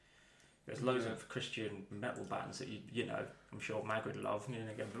 There's loads of Christian metal bands that you know, I'm sure Mag would love. You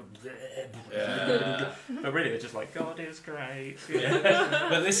know, Yeah. but really, they're just like God is great. Yeah.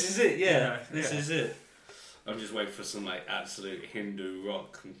 But this is it. Yeah, this yeah. is it. I'm just waiting for some like absolute Hindu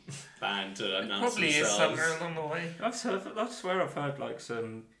rock band to announce Probably is themselves. somewhere along the way. I swear I've heard like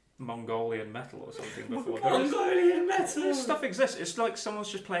some Mongolian metal or something before. Mongolian metal. This stuff exists. It's like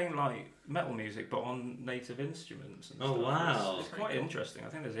someone's just playing like metal music, but on native instruments. And Oh, stuff. wow. It's quite interesting. I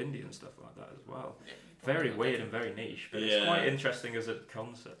think there's Indian stuff like that as well. Yeah, Very weird and very niche, but Yeah. it's quite interesting as a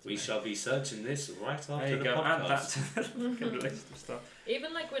concept. We shall be searching this right after There you the go. Add that podcast. to the fucking list of stuff.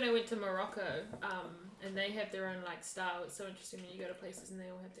 Even like when I went to Morocco, and they have their own like style. It's so interesting when you go to places and they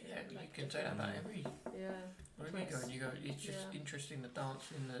all have their Yeah, own you like can say that about every yeah. wherever you go and you go. It's just Yeah. interesting the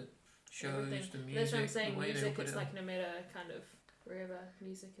dancing, the shows, Everything. the music. That's what I'm saying. The way they all Music put is it like on. no matter kind of wherever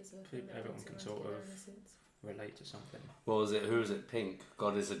music is a thing that Everyone brings can everyone sort together of- in a sense. Relate to something. What was it? Who was it? Pink.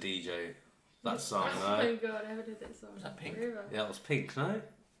 God is a DJ. That song, Oh right? my god, I haven't heard that song. Was that Pink? Forever. Yeah, it was Pink, no?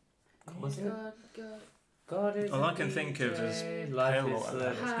 Was it? God, God is All a I can think of is DJ, life Pale is or the-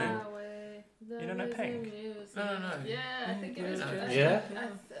 whatever. It's Pink. Highway. You don't know Pink? No, no. Yeah, I think it is. Yeah. Yeah?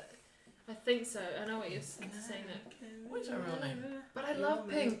 I think so. I know what you're saying. That. What's her real name? But I love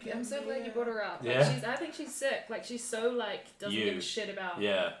Pink. I'm so glad you brought her up. Like, Yeah? I think she's sick. Like she's so like doesn't give You. a shit about.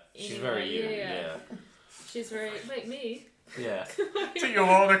 Yeah, she's very you. Anyway, Yeah. yeah. She's very like me. Yeah. Took you a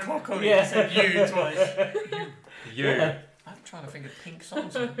while to clock on it. Yeah. You said you twice. You. Yeah. I'm trying to think of Pink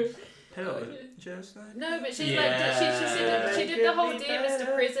songs. Hello, just like No, but she Yeah. she did the whole Dear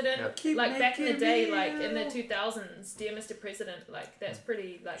Mr. President, Keep like back in the making day, me like in the ill. 2000s. Dear Mr. President, like that's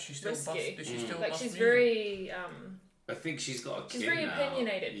pretty like She's still risky. Does she still Like bust she's music? very I think she's got a kid she's very now.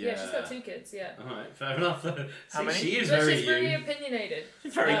 opinionated. Yeah. she's got 2 kids. Yeah. Alright, fair enough. How See, many? She is But very she's very you. opinionated.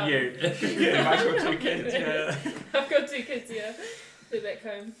 very Um, you. Yeah, I've got 2 kids. Yeah. I've got 2 kids. Yeah, they're back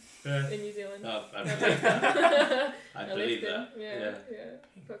home Yeah. in New Zealand. I believe that. I I believe left that. them.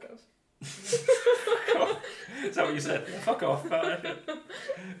 Yeah. Fuck off. Is that what you said? Fuck off.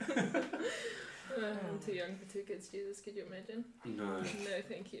 I'm too young for 2 kids. Jesus, could you imagine? No. No,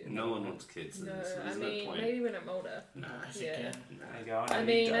 thank you. No one wants kids. No, so I there's mean no point. maybe when I'm older. Nah. Nice Yeah. again. Nah. There you go. I know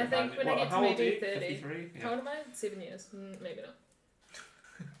mean, you I don't think know. when I What, get to how old are maybe you? 30. 53? How old am I? 7 years. Maybe not.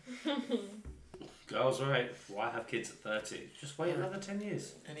 Girls, right? Why have kids at 30? Just wait another 10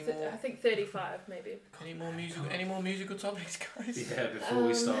 years. Any I more? think 35 maybe. Any more musical topics, guys? Yeah, before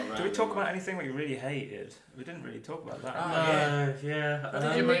we start Do we talk about anything we really hated? We didn't really talk about that. Oh, yeah. What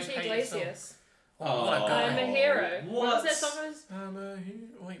did you most Enrique hate yourself? Iglesias. Oh, what a guy. I'm a hero. What? was that song? Was? I'm a hero.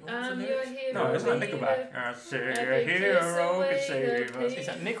 Wait, what was the I'm your lyrics? hero. No, it's not baby. Nickelback. I say I a think it's hero the could way save that us. Is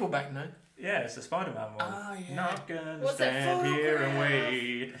that Nickelback, no? Yeah, it's the Spider-Man one. Ah, yeah. Not gonna What's that stand here and photograph?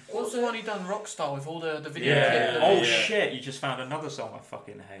 wait. What's the one he done, Rockstar, with all the video Yeah. clip? Oh Yeah. shit! You just found another song I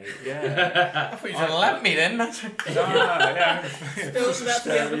fucking hate. Yeah. I thought you were going to lamp me then. no, yeah. Spill's about to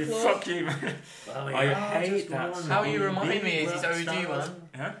be on the floor. Fuck you, man. Oh, I hate that song. How you remind me is his OG one.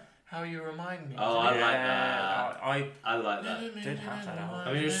 Huh? How you remind me. Oh, I like that. I I like that. did have that album.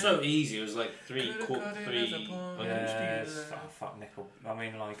 I mean, it was so easy. It was like three. Yes. Fuck Nickel. I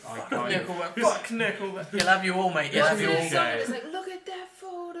mean, like, I Fuck kind of. Nickelback. Fuck Nickelback. He'll have you all, mate. He'll What's have you all. that song? Okay. It's like, look at that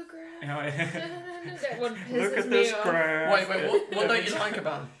photograph. You know, That one pisses look at me this off. graph. Wait, what don't you like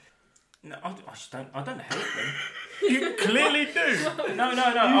about him? No, I just don't. I don't hate them. You clearly do. No. You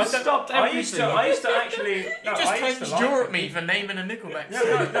I don't, stopped I used to actually. You No, just I used clenched to like jaw it. at me for naming a Nickelback No,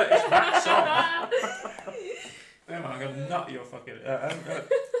 song. no, it's that song. Damn, I'm gonna nut your fucking.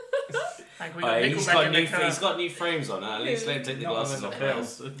 Like, we got He's Nickelback got in the new. car. He's got new frames on. At least let him take the Not glasses on off the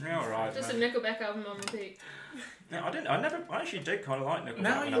first. You're alright, Just a man. Nickelback album on repeat. No, I didn't. I actually did kind of like Nickelback.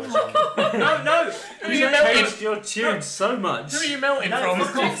 Now when you I was like young. No. Who you melting? changed your tune so much. Who are you melting No, from?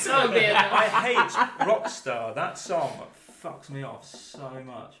 fuck off. So weird. I hate Rockstar. That song fucks me off so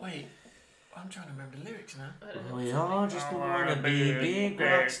much. Wait, I'm trying to remember the lyrics now. I don't know. We all just wanna be big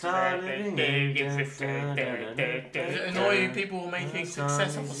rock star living in. Does it annoy you people making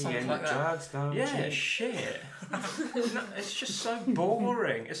success off of songs like that? Yeah, shit. No, it's just so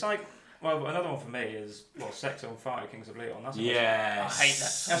boring. It's like, well, another one for me is Sex on Fire, Kings of Leon. That's Yes. I hate that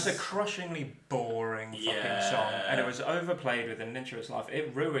song. That's a crushingly boring fucking song, and it was overplayed with an inch of its life.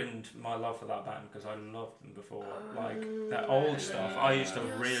 It ruined my love for that band because I loved them before. Like that old stuff, I used to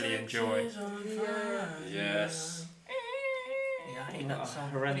really enjoy. Yes. Yeah, I hate that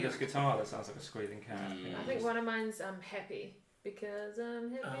song. Horrendous guitar that sounds like a squealing cat. I think one of mine's Happy. Because I'm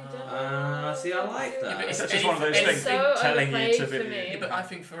happy. See, I like that. Yeah, but It's it's just one of those it's things so telling you overplayed to for be. me. Yeah, but I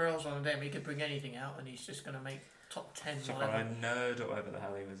think Pharrell's one of them. He could bring anything out, and he's just gonna make top 10 Some or kind whatever. of nerd or whatever the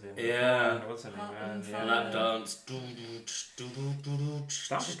hell he was in. Yeah. Wasn't he, Hot man? and Yeah. Lap dance.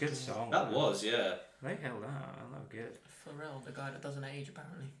 That was a good song. That man. was, yeah. They held out. That was good. Pharrell, the guy that doesn't age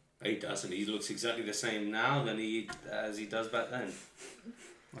apparently. He doesn't. He looks exactly the same now as he does back then.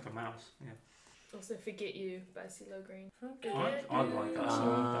 Like a mouse. Yeah. Also, Forget You by CeeLo Green. I like that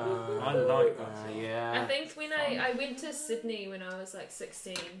song. I like that song. I Yeah. think when I went to Sydney when I was like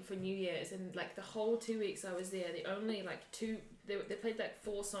 16 for New Year's, and like the whole 2 weeks I was there, the only like they played like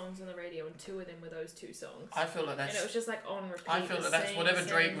 4 songs on the radio, and 2 of them were those 2 songs. I feel like And it was that's. just like on repeat. I feel the that that's same, whatever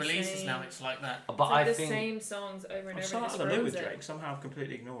Drake same, releases same. now. It's like that. But It's like I the think same songs over and I'm over. starting Just to live with frozen. Drake. Somehow I've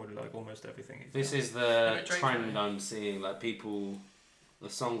completely ignored like almost everything he's this done. is Yeah, the but Drake's trend right. I'm seeing. Like people, the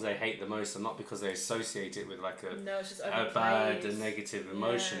songs they hate the most are not because they associate it with like No, it's just a overplayed. bad, a negative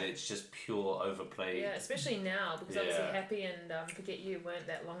emotion. Yeah. It's just pure overplayed. Yeah, especially now because obviously Yeah. Happy and Forget You weren't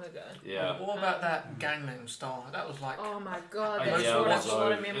that long ago. Yeah. What about that Gangnam Style? That was like Oh my god, I that's yeah, brought it up was a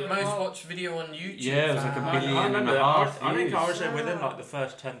lot of over. the memories. most watched video on YouTube. Yeah, it was like a for- billion. I remember that. half I think I was views. within like the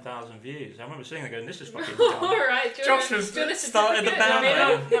first 10,000 views. I remember seeing it going, this is fucking dumb. Alright, Josh was started the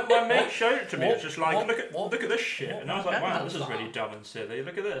band, band. My mate showed it to me. What? It's just like, What? look at this shit. And I was like, What? wow, this is really dumb and silly.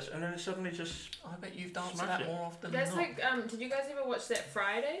 Look at this. And then it suddenly just. I bet you've danced to Smash that it. more often That's than not. like, did you guys ever watch that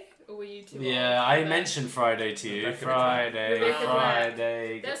Friday? Or were you too old Yeah, for I that? mentioned Friday to you. Rebecca Rebecca Black.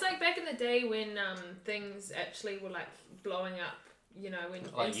 Friday. That's like back in the day when things actually were like blowing up, you know, when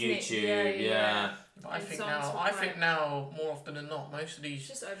Like internet, YouTube, yeah. But I And think songs now, were I quite- think now more often than not, most of It's these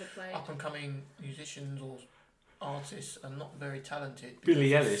just overplayed. up and coming musicians or artists are not very talented. Billie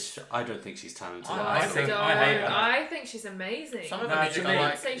Eilish, I don't think she's talented. I think- Don't. I hate her. I think she's amazing. Some of No, them to music me, I I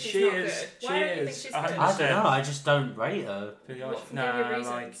like. didn't say she's she not is- good. she Why don't you think is she's 100%. good? I don't know. I just don't rate her. Billie What, Eilish, for your nah,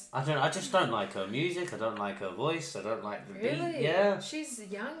 reasons? like I just don't like her music. I don't like her voice. I don't like the Really? beat. Yeah. She's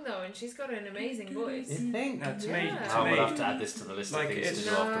young though, and she's got an amazing voice. You think? no, to Yeah. me, I will have to to add this to the list Like, of things it's- to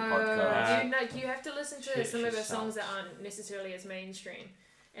do after podcast. You have to listen to She- some of she her songs sucks. that aren't necessarily as mainstream,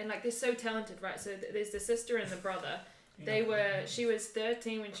 and like they're so talented, right? So there's the sister and the brother. She was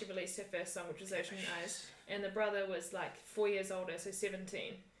 13 when she released her first song, which was Ocean Eyes, and the brother was like 4 years older, so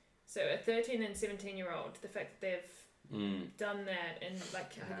 17. So a 13 and 17-year-old, the fact that they've done that, and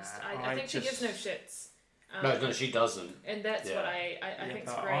like I think she gives no shits. No, she doesn't. And that's Yeah. what I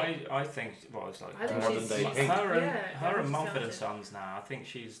think's but great. I think, well, it's like I think Modern she's day she's- Pink. her and, yeah, her I think and she's Mumford and talented. Sons now. I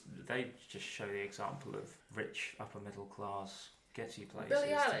think they just show the example of rich upper middle class getsy places. Billie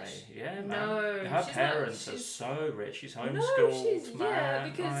to Eilish? me. Yeah, man. No, Her she's not- parents are she's- so rich. She's homeschooled, No, she's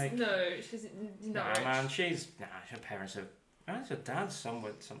man. because like, she's not. nah, man. Her parents are. Her dad's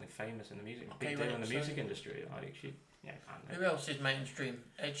somewhat something famous in the music, Okay, big deal right, in the so- music industry. Like yeah, man. Who else is mainstream?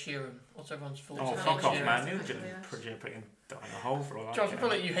 Ed Sheeran. What's everyone's thoughts? Oh, on fuck Ed off, Sheeran? man! You're Yeah. just putting him down the hole for all I Josh, I care. feel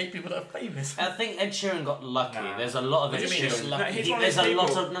like you hate people that are famous. I think Ed Sheeran got lucky. Nah. There's a lot of What Ed do you mean it's Sheeran. lucky? No, he's He- one of there's those a lot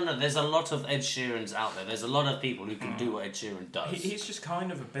people- of There's a lot of Ed Sheerans out there. There's a lot of people who can do what Ed Sheeran does. He's just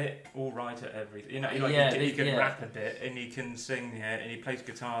kind of a bit all right at everything. You know, like Yeah, he can yeah. rap a bit and he can sing, and he plays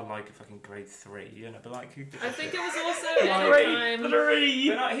guitar like a fucking grade 3. You know, but like who gives a I think shit? it was also at the time. But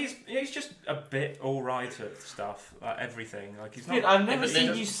like, he's just a bit all right at stuff, like everything. Like he's Dude, not. I've never but then-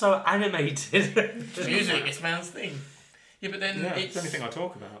 seen you so animated. Music, it's man's thing. Yeah, but then Yeah, it's it's the only thing I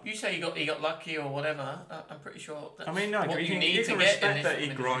talk about. You say he got lucky or whatever. I'm pretty sure that's I mean, no, what you you can, need you to can get in respect this that he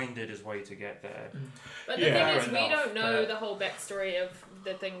industry. grinded his way to get there. But the Yeah, thing is, fair we enough, don't know but- the whole backstory of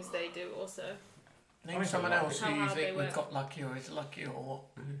the things they do. Also, Name I someone think else how who you hard they think work. got lucky or is lucky or what?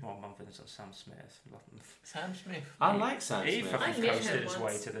 Well, Mumford and Sons, Sam Smith. Sam Smith. I like Sam He Smith. fucking I met coasted him his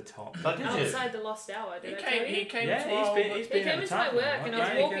once. way to the top. But did you? outside the Lost Hour, He did I tell you? came to Yeah, our... he's He been came at the into my tap, work right? and I Yeah,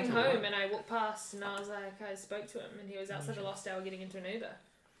 was he walking came to home work. and I walked past and I was like, I spoke to him and he was outside the Lost Hour getting into an Uber.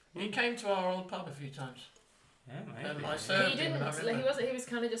 He came to our old pub a few times. Yeah, maybe. I He served him didn't. and I Like, he remember. wasn't. He was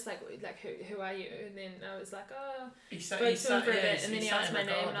kind of just like who are you? And then I was like, oh. He Spoke to him for a bit and then he sat asked in my the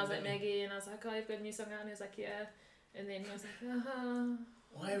name garden, and I was like didn't he? Maggie and I was like, oh, you've got a new song out and he was like, yeah. And then he was like,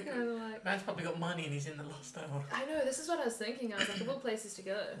 Why? kind of like. Man's probably got money and he's in the Lost Hour. I know. This is what I was thinking. I was like, of all places to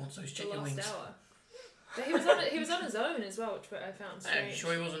go, Wants those the chicken Lost wings. Hour. But he was on his own as well, which I found I'm strange.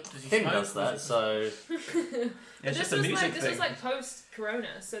 sure he wasn't. Does he Tim smoke? does that, so Yeah, But it's this just a was music like thing. this was like post Corona,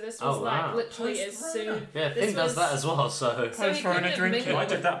 so this Oh, was like wow. literally as Post-corona. soon. yeah, This Tim does was- that as well. So So he Post-corona couldn't have drinking. mingled I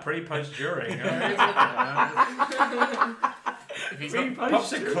did that pre-post during. If he's He not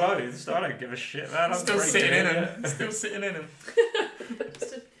pops in clothes. I don't give a shit, man. I'm still pretty sitting in good. him, still sitting in him.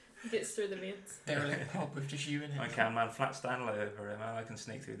 Gets through the vents. Derelict pub with just you in it. I can, man. Flat Stanley over here, man. I can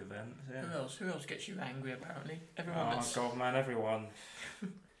sneak through the vents. Yeah. Who else gets you angry? Apparently, everyone. Oh that's god, man, everyone.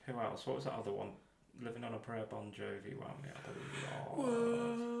 Who else? What was that other one? Living on a Prayer, Bon Jovi. Well, yeah,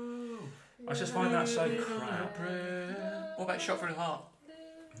 Whoa. I just find that so Living on a crap. prayer. What about Shot Through the Heart?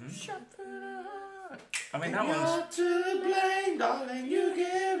 Hmm? Shot Through the Heart. I mean, that one's. to blame, darling. You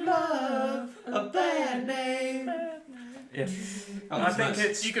give love a bad name. Yeah. Oh, I that's think nice.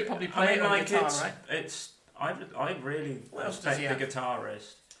 it's. You could probably I play mean, it on like guitar, it's. right? It's. I really What else does respect he the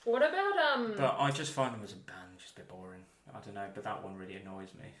guitarist, What about but I just find them as a band just a bit boring. I don't know, but that one really annoys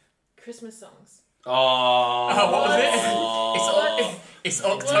me. Christmas songs? Oh, what was it? It's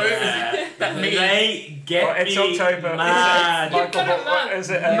October. Yeah. That means They get Oh, it's me October. mad. You've got a month. Is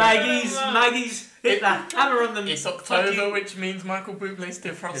it? Maggie's hit that hammer on them. it's fucking- October, which means Michael Bublé's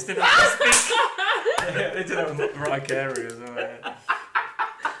defrosted as we speak. They did it with Mariah Carey as well. Yeah.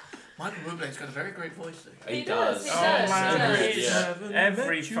 Michael Bublé's got a very great voice, though. He does, he Oh does, man, he he's does.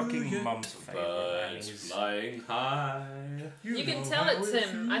 every fucking mum's favourite. man. Birds He's- flying high. You can tell it's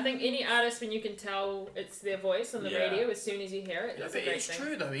him. I think any artist, when you can tell it's their voice on the Yeah. radio as soon as you hear it, Yeah, that's but a great it's thing.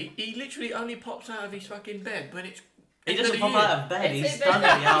 true, though. He literally only pops out of his fucking bed when it's. He end doesn't the pop year. out of bed. It's- He's done the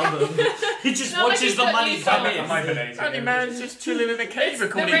album. He just It's not like watches he's the got money new come songs. in. Hibernating. Only man's just chilling in a cave It's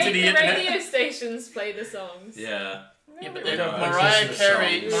according to the the internet. radio stations play the songs. Yeah. Yeah, but They then don't Mariah Christmas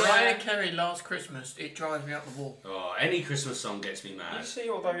Carey, songs. Mariah Yeah. Carey, Last Christmas, it drives me up the wall. Oh, any Christmas song gets me You mad. see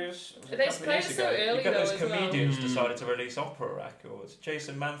all those. They a couple of played years it so ago, early you got though those as well. comedians Mm. decided to release opera records.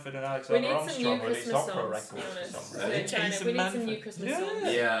 Jason Manford and We Alexander need some new Armstrong released Christmas opera songs, records to be honest. for some So reason. Really? China, Jason we need some Manford. new Christmas Yeah.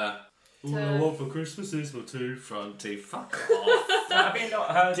 songs. Yeah. All I want for Christmas is for two. Front teeth. Fuck off. Have you not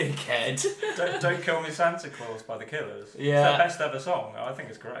heard Dickhead. Don't Kill Me Santa Claus by The Killers? Yeah. It's their best ever song. I think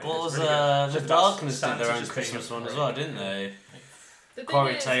it's great. What It's was really good. The Just about Darkness did Santa their own just being Christmas a one as prick. well, didn't they? The thing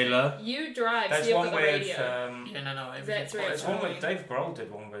Corey is, Taylor. You drive, There's so you've one got the with. radio. Yeah, no, That's everything's right. There's one with Dave Grohl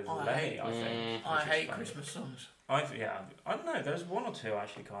did one with I Lenny, hate- I think. I which is hate funny. Christmas songs. I don't know. There's one or two I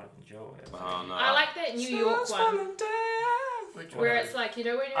actually kind of enjoy. Oh no. I like that New York one. Which Where one? it's like, you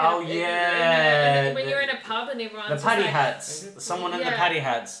know, when you're Oh, in yeah, when the- you're in a pub and everyone's The just paddy like, hats. Someone in the Yeah. paddy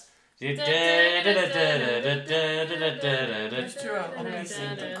hats. There's two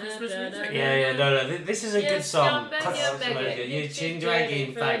omniscient Christmas music. Yeah, no. This is a good Yes, song. scumbag, you faggot, You chin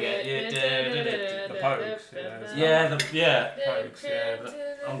dragging faggot. The Pogues, Yeah, yeah. Pogues, yeah.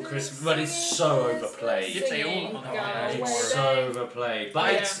 On Christmas, but it's so overplayed. Yeah, they all are. Yeah, It's so overplayed.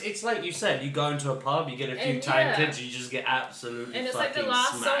 But Yeah. it's like you said, you go into a pub, you get a few And tankards, you just get absolutely And it's like the fucking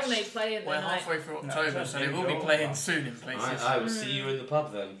last smashed. song they play in the We're night. halfway through No, October, it's so not they will be Dave playing Grohl. soon in places. I will see you in the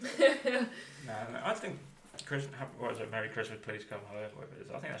pub then. No, I think what is it? Merry Christmas, please come home. Whatever it is.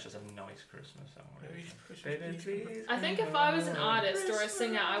 I think that's just a nice Christmas song. Baby, please I think come if I was an home. artist or a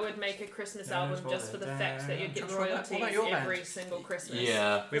singer, I would make a Christmas album just for the fact that you'd get Josh, what about royalties your band? every single Christmas.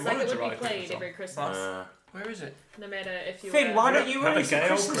 Yeah. We It's like wanted it to would write be a Christmas played song. every Christmas, Where is it? no matter if you Finn, were... why don't you Have a release a Gale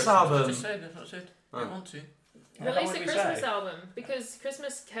Christmas Christmas. I album? just said, that's what I said. I Oh. want to. How Release would a we Christmas say? album, because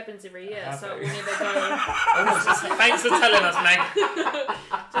Christmas happens every year, Have so it. it will never go... Thanks for telling us, Meg.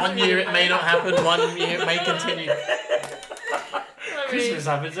 One year it may not happen, 1 year it may continue. I mean, Christmas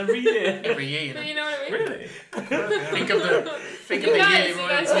happens every year. Every year, you but know. you know what I mean? Really? Think of the You yearly guys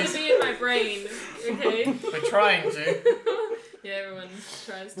want to royalties. be in my brain, okay? We're trying to. Yeah, everyone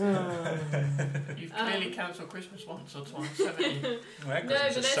tries to. You've clearly cancelled Christmas once or twice, haven't you? Well, No, Christmas but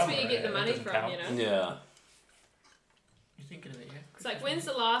is that's summer, where you get the it money doesn't from, count. you know? Yeah. You're thinking of it, yeah? It's like, when's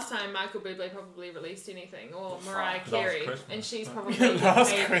the last time Michael Bublé probably released anything? Or Mariah Last Carey. Christmas. And she's probably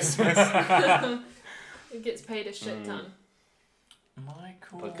Last paid, Christmas. it gets paid a shit ton.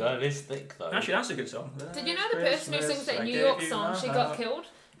 Michael. But God, it's thick though. Actually, that's a good song. Did you know the person who sings that New York song, she got killed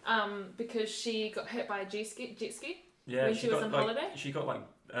because she got hit by a jet ski? Yeah, when she was got, on like, holiday? She got like,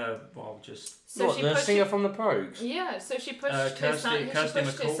 just. So What, she the pushed singer it- from the Progues? Yeah, so she pushed Kirsty- her son, Kirsty she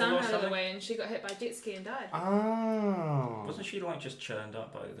pushed her McCall son or out of the something? way and she got hit by a jet ski and died. Oh. Wasn't she like just churned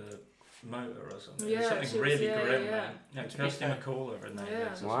up by the motor or something? Yeah, Something she was- really yeah, grim, yeah. man. Yeah, Kirsty fair. McCall her name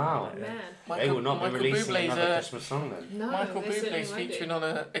Yeah. is. Wow. Yeah. Man. They will not be Michael releasing Bublé's, another Christmas song then. No, Michael they certainly Bublé's won't do. featuring on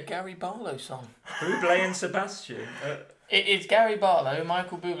a Gary Barlow song. Bublé and Sebastian. It is Gary Barlow,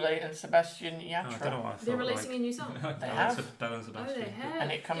 Michael Bublé, and Sebastian Oh, I don't know Yatra. why I thought They're releasing a new song. like, They have? Bell and Sebastian. Oh, they have.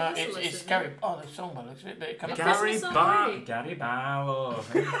 And it come Give out. us a It's listen, Gary. man. Oh, the song by the looks of it, but it come out. Gary- Christmas song already. Gary Barlow.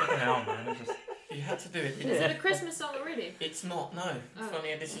 Fucking hell, man. It's just, You had to do it. Is it a Christmas song already? It's not. No. Oh.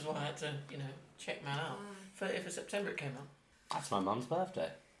 Funny. This is why I had to, check man out. 30th of September it came out. That's my mum's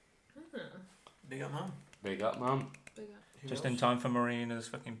birthday. Big up, mum. Big up, mum. Big up. Who just else? in time for Marina's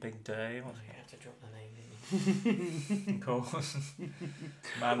fucking big day. Oh, you had to drop the name, didn't you? Of course.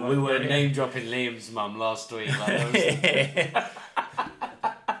 Man, We like were Marina. name dropping Liam's mum last week. Like, that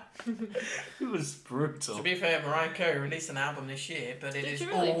it was brutal. To be fair, Mariah Carey released an album this year, but it Did is she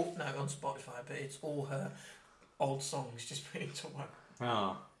really? all on Spotify, but it's all her old songs just put into one.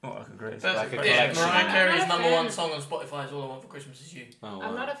 Oh. What like a great That's Like a yeah, collection. Mariah I'm Carey's not a number fan. one song on Spotify is All I Want for Christmas Is You. Oh, I'm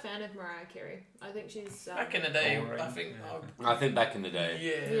wow. not a fan of Mariah Carey. I think she's. Back in the day, boring, I think. yeah. I think back in the day,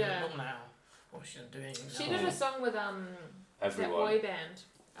 Yeah, Yeah. not now. What she doing now? She did a song with that everyone. boy band.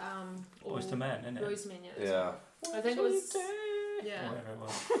 Boys to Men, innit? Boys to Men, yeah. Yeah. I think it was. Yeah. Whatever it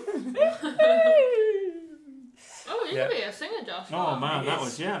was. Oh, you Yeah. could be a singer, Josh. Oh man, that Yes.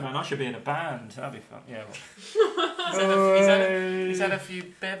 was man. I should be in a band. That'd be fun. Yeah. He's had a few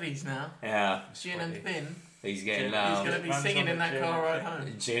bevies now. Yeah. Gin and Thin. He's getting He's loud. going to be Man's singing on in the that gin car and ride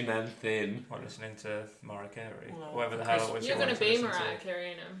home. Gin and thin. What, listening to Mariah Carey? Well, Whatever the Chris- hell it was. You're you going to wanted be listen Mariah to.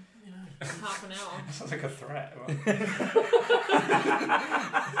 Carey in half an hour. Sounds like a threat.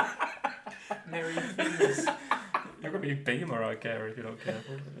 Merry Christmas. You're going to be Mariah Carey if you're not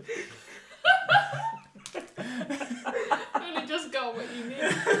careful. Only just got what you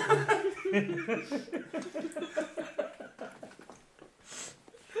need.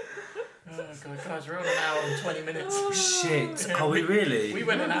 Oh god, guys, we're on an hour and 20 minutes. Shit. Are we really? We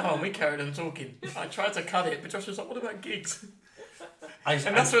went an hour and we carried on talking. I tried to cut it, but Josh was like, what about gigs? I,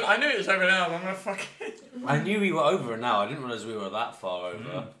 And that's when I knew it was over an hour. I'm like, fuck it. I knew we were over an hour. I didn't realise we were that far over.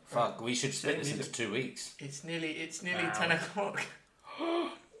 Mm. Fuck, we should split this into 2 weeks. It's nearly Wow. 10 o'clock.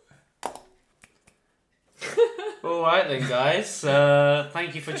 Alright then, guys.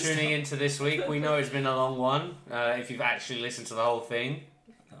 Thank you for tuning in to this week. We know it's been a long one. If you've actually listened to the whole thing.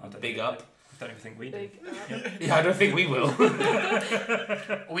 Oh, Big up. I don't even think we do. Big up. Yeah, I don't think we will.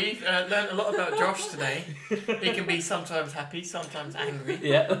 We've learned a lot about Josh today. He can be sometimes happy, sometimes angry.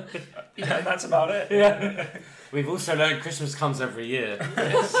 Yeah. Yeah, that's about it. Yeah. We've also learned Christmas comes every year.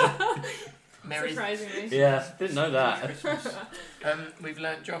 Merry Surprisingly. Yeah, didn't know that. Christmas. We've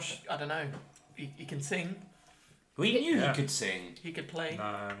learnt Josh, I don't know, he can sing, We knew Yeah. he could sing. he could play.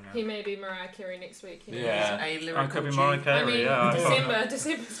 No. He may be Mariah Carey next week. You know. Yeah. He's a I lyrical could be G. Mariah I Carey, mean, yeah.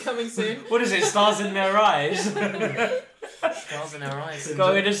 December's coming soon. What is it? Stars in their eyes. Stars in our eyes.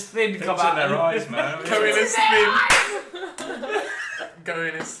 Go in as thin, Things come in out their eyes, man. Go in as thin. Go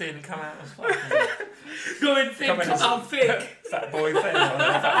in as thin, come out as fucking. Go in thin, Come in come as- out thick. Fat boy thing.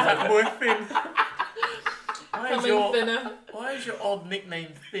 Fat boy Thin. Coming thinner. Why is your odd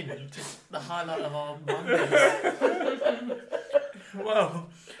nickname Thin just the highlight of our Mondays? Well,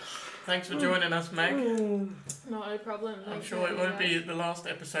 thanks for joining us, Meg. Not a problem. I'm Thanks sure for it won't having be me the last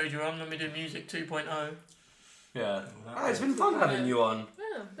episode you're on when we do Music 2.0. Yeah. Oh, it's been fun having you on. back.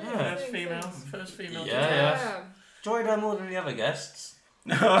 Yeah, Yeah. First thanks, female. thanks. First female. Yeah, to yeah. Enjoyed her more than the other guests.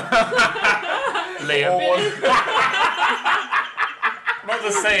 Liam. Not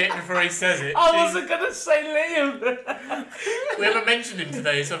to say it before he says it. I wasn't gonna say Liam. We haven't mentioned him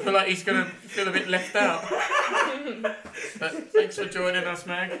today, so I feel like he's going to feel a bit left out. But thanks for joining us,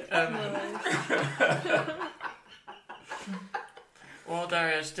 Mag. While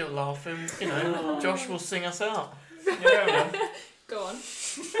Dario's still laughing, you know, Josh will sing us out. Yeah, man. Go on.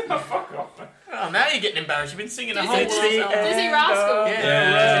 Fuck off. Oh, now you're getting embarrassed. You've been singing the Dizzy- whole Dizzy- song. Dizzy Rascal.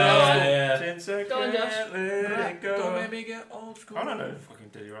 Yeah. Go on, Josh. Don't make me get old school. I don't know fucking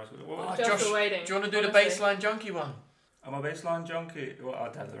Dizzy Rascal. Oh, What? Just Josh, for waiting. do you want to do the honestly. baseline junkie one? I'm a baseline junkie. Well,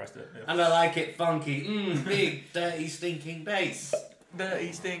 I'll tell the rest of it. Yeah. And I like it funky. Big, dirty, stinking bass.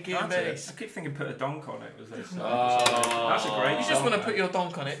 Dirty, stinking That's bass. it. I keep thinking put a donk on it. Was this? Oh. That's a great. You just want to song, put your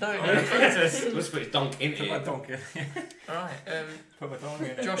donk on it, don't you? man. Let's put his donk in Put my here. donk in. Alright, Put my donk in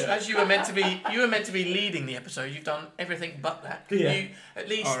it. Josh, Yeah. as you were meant to be leading the episode, you've done everything but that. Can Yeah. you at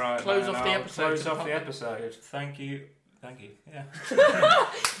least All right, close man, off the I'll episode? Close to the off the public? episode. Thank you. Thank you. Yeah.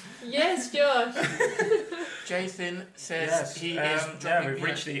 Yes, Josh. Jason says Yes. he is. Yeah, dropping we've me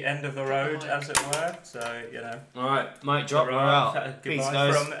reached a- the end of the road, as it were. So you know. Alright, mic drop, we're Right, out. Peace,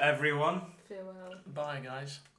 Goodbye guys. from everyone. Farewell. Bye, guys.